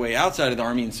certain way outside of the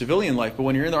army in civilian life, but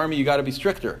when you're in the army, you got to be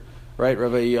stricter. Right,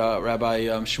 Rabbi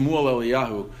Shmuel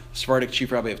Eliyahu, Sephardic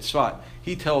chief rabbi of Tzfat,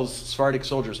 he tells Sephardic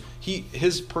soldiers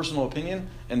his personal opinion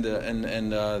and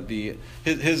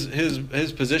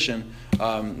his position,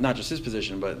 not just his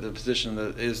position, but the position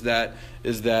is that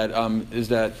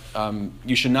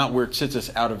you should not wear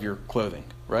tzitzis out of your clothing,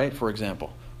 right? For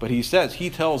example, but he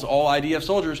tells all IDF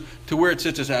soldiers to wear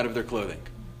tzitzis out of their clothing,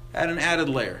 add an added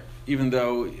layer, even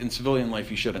though in civilian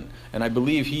life you shouldn't. And I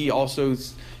believe he also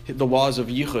the laws of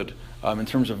yichud. In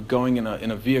terms of going in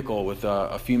a vehicle with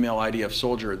a female IDF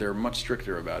soldier, they're much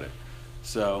stricter about it.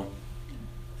 So,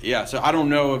 yeah. So I don't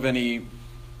know of any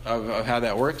of how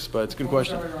that works, but it's a good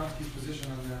question. Position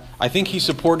on that? I think he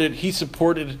supported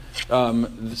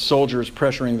the soldiers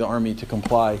pressuring the army to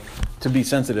comply, to be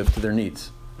sensitive to their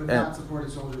needs. But not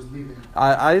supported soldiers leaving.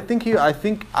 I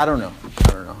don't know.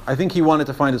 I think he wanted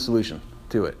to find a solution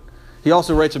to it. He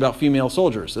also writes about female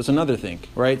soldiers. That's another thing,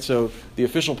 right? So the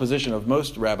official position of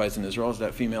most rabbis in Israel is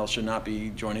that females should not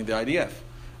be joining the IDF,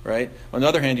 right? On the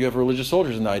other hand, you have religious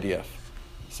soldiers in the IDF,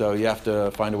 so you have to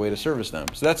find a way to service them.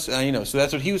 So that's so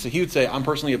that's what he would say. He would say, I'm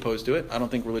personally opposed to it. I don't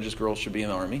think religious girls should be in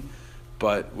the army,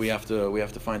 but we have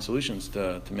to find solutions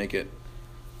to make it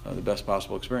the best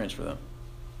possible experience for them.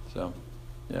 So,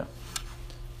 yeah,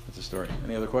 that's the story.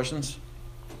 Any other questions?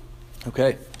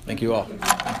 Okay, thank you all.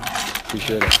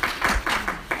 Appreciate it.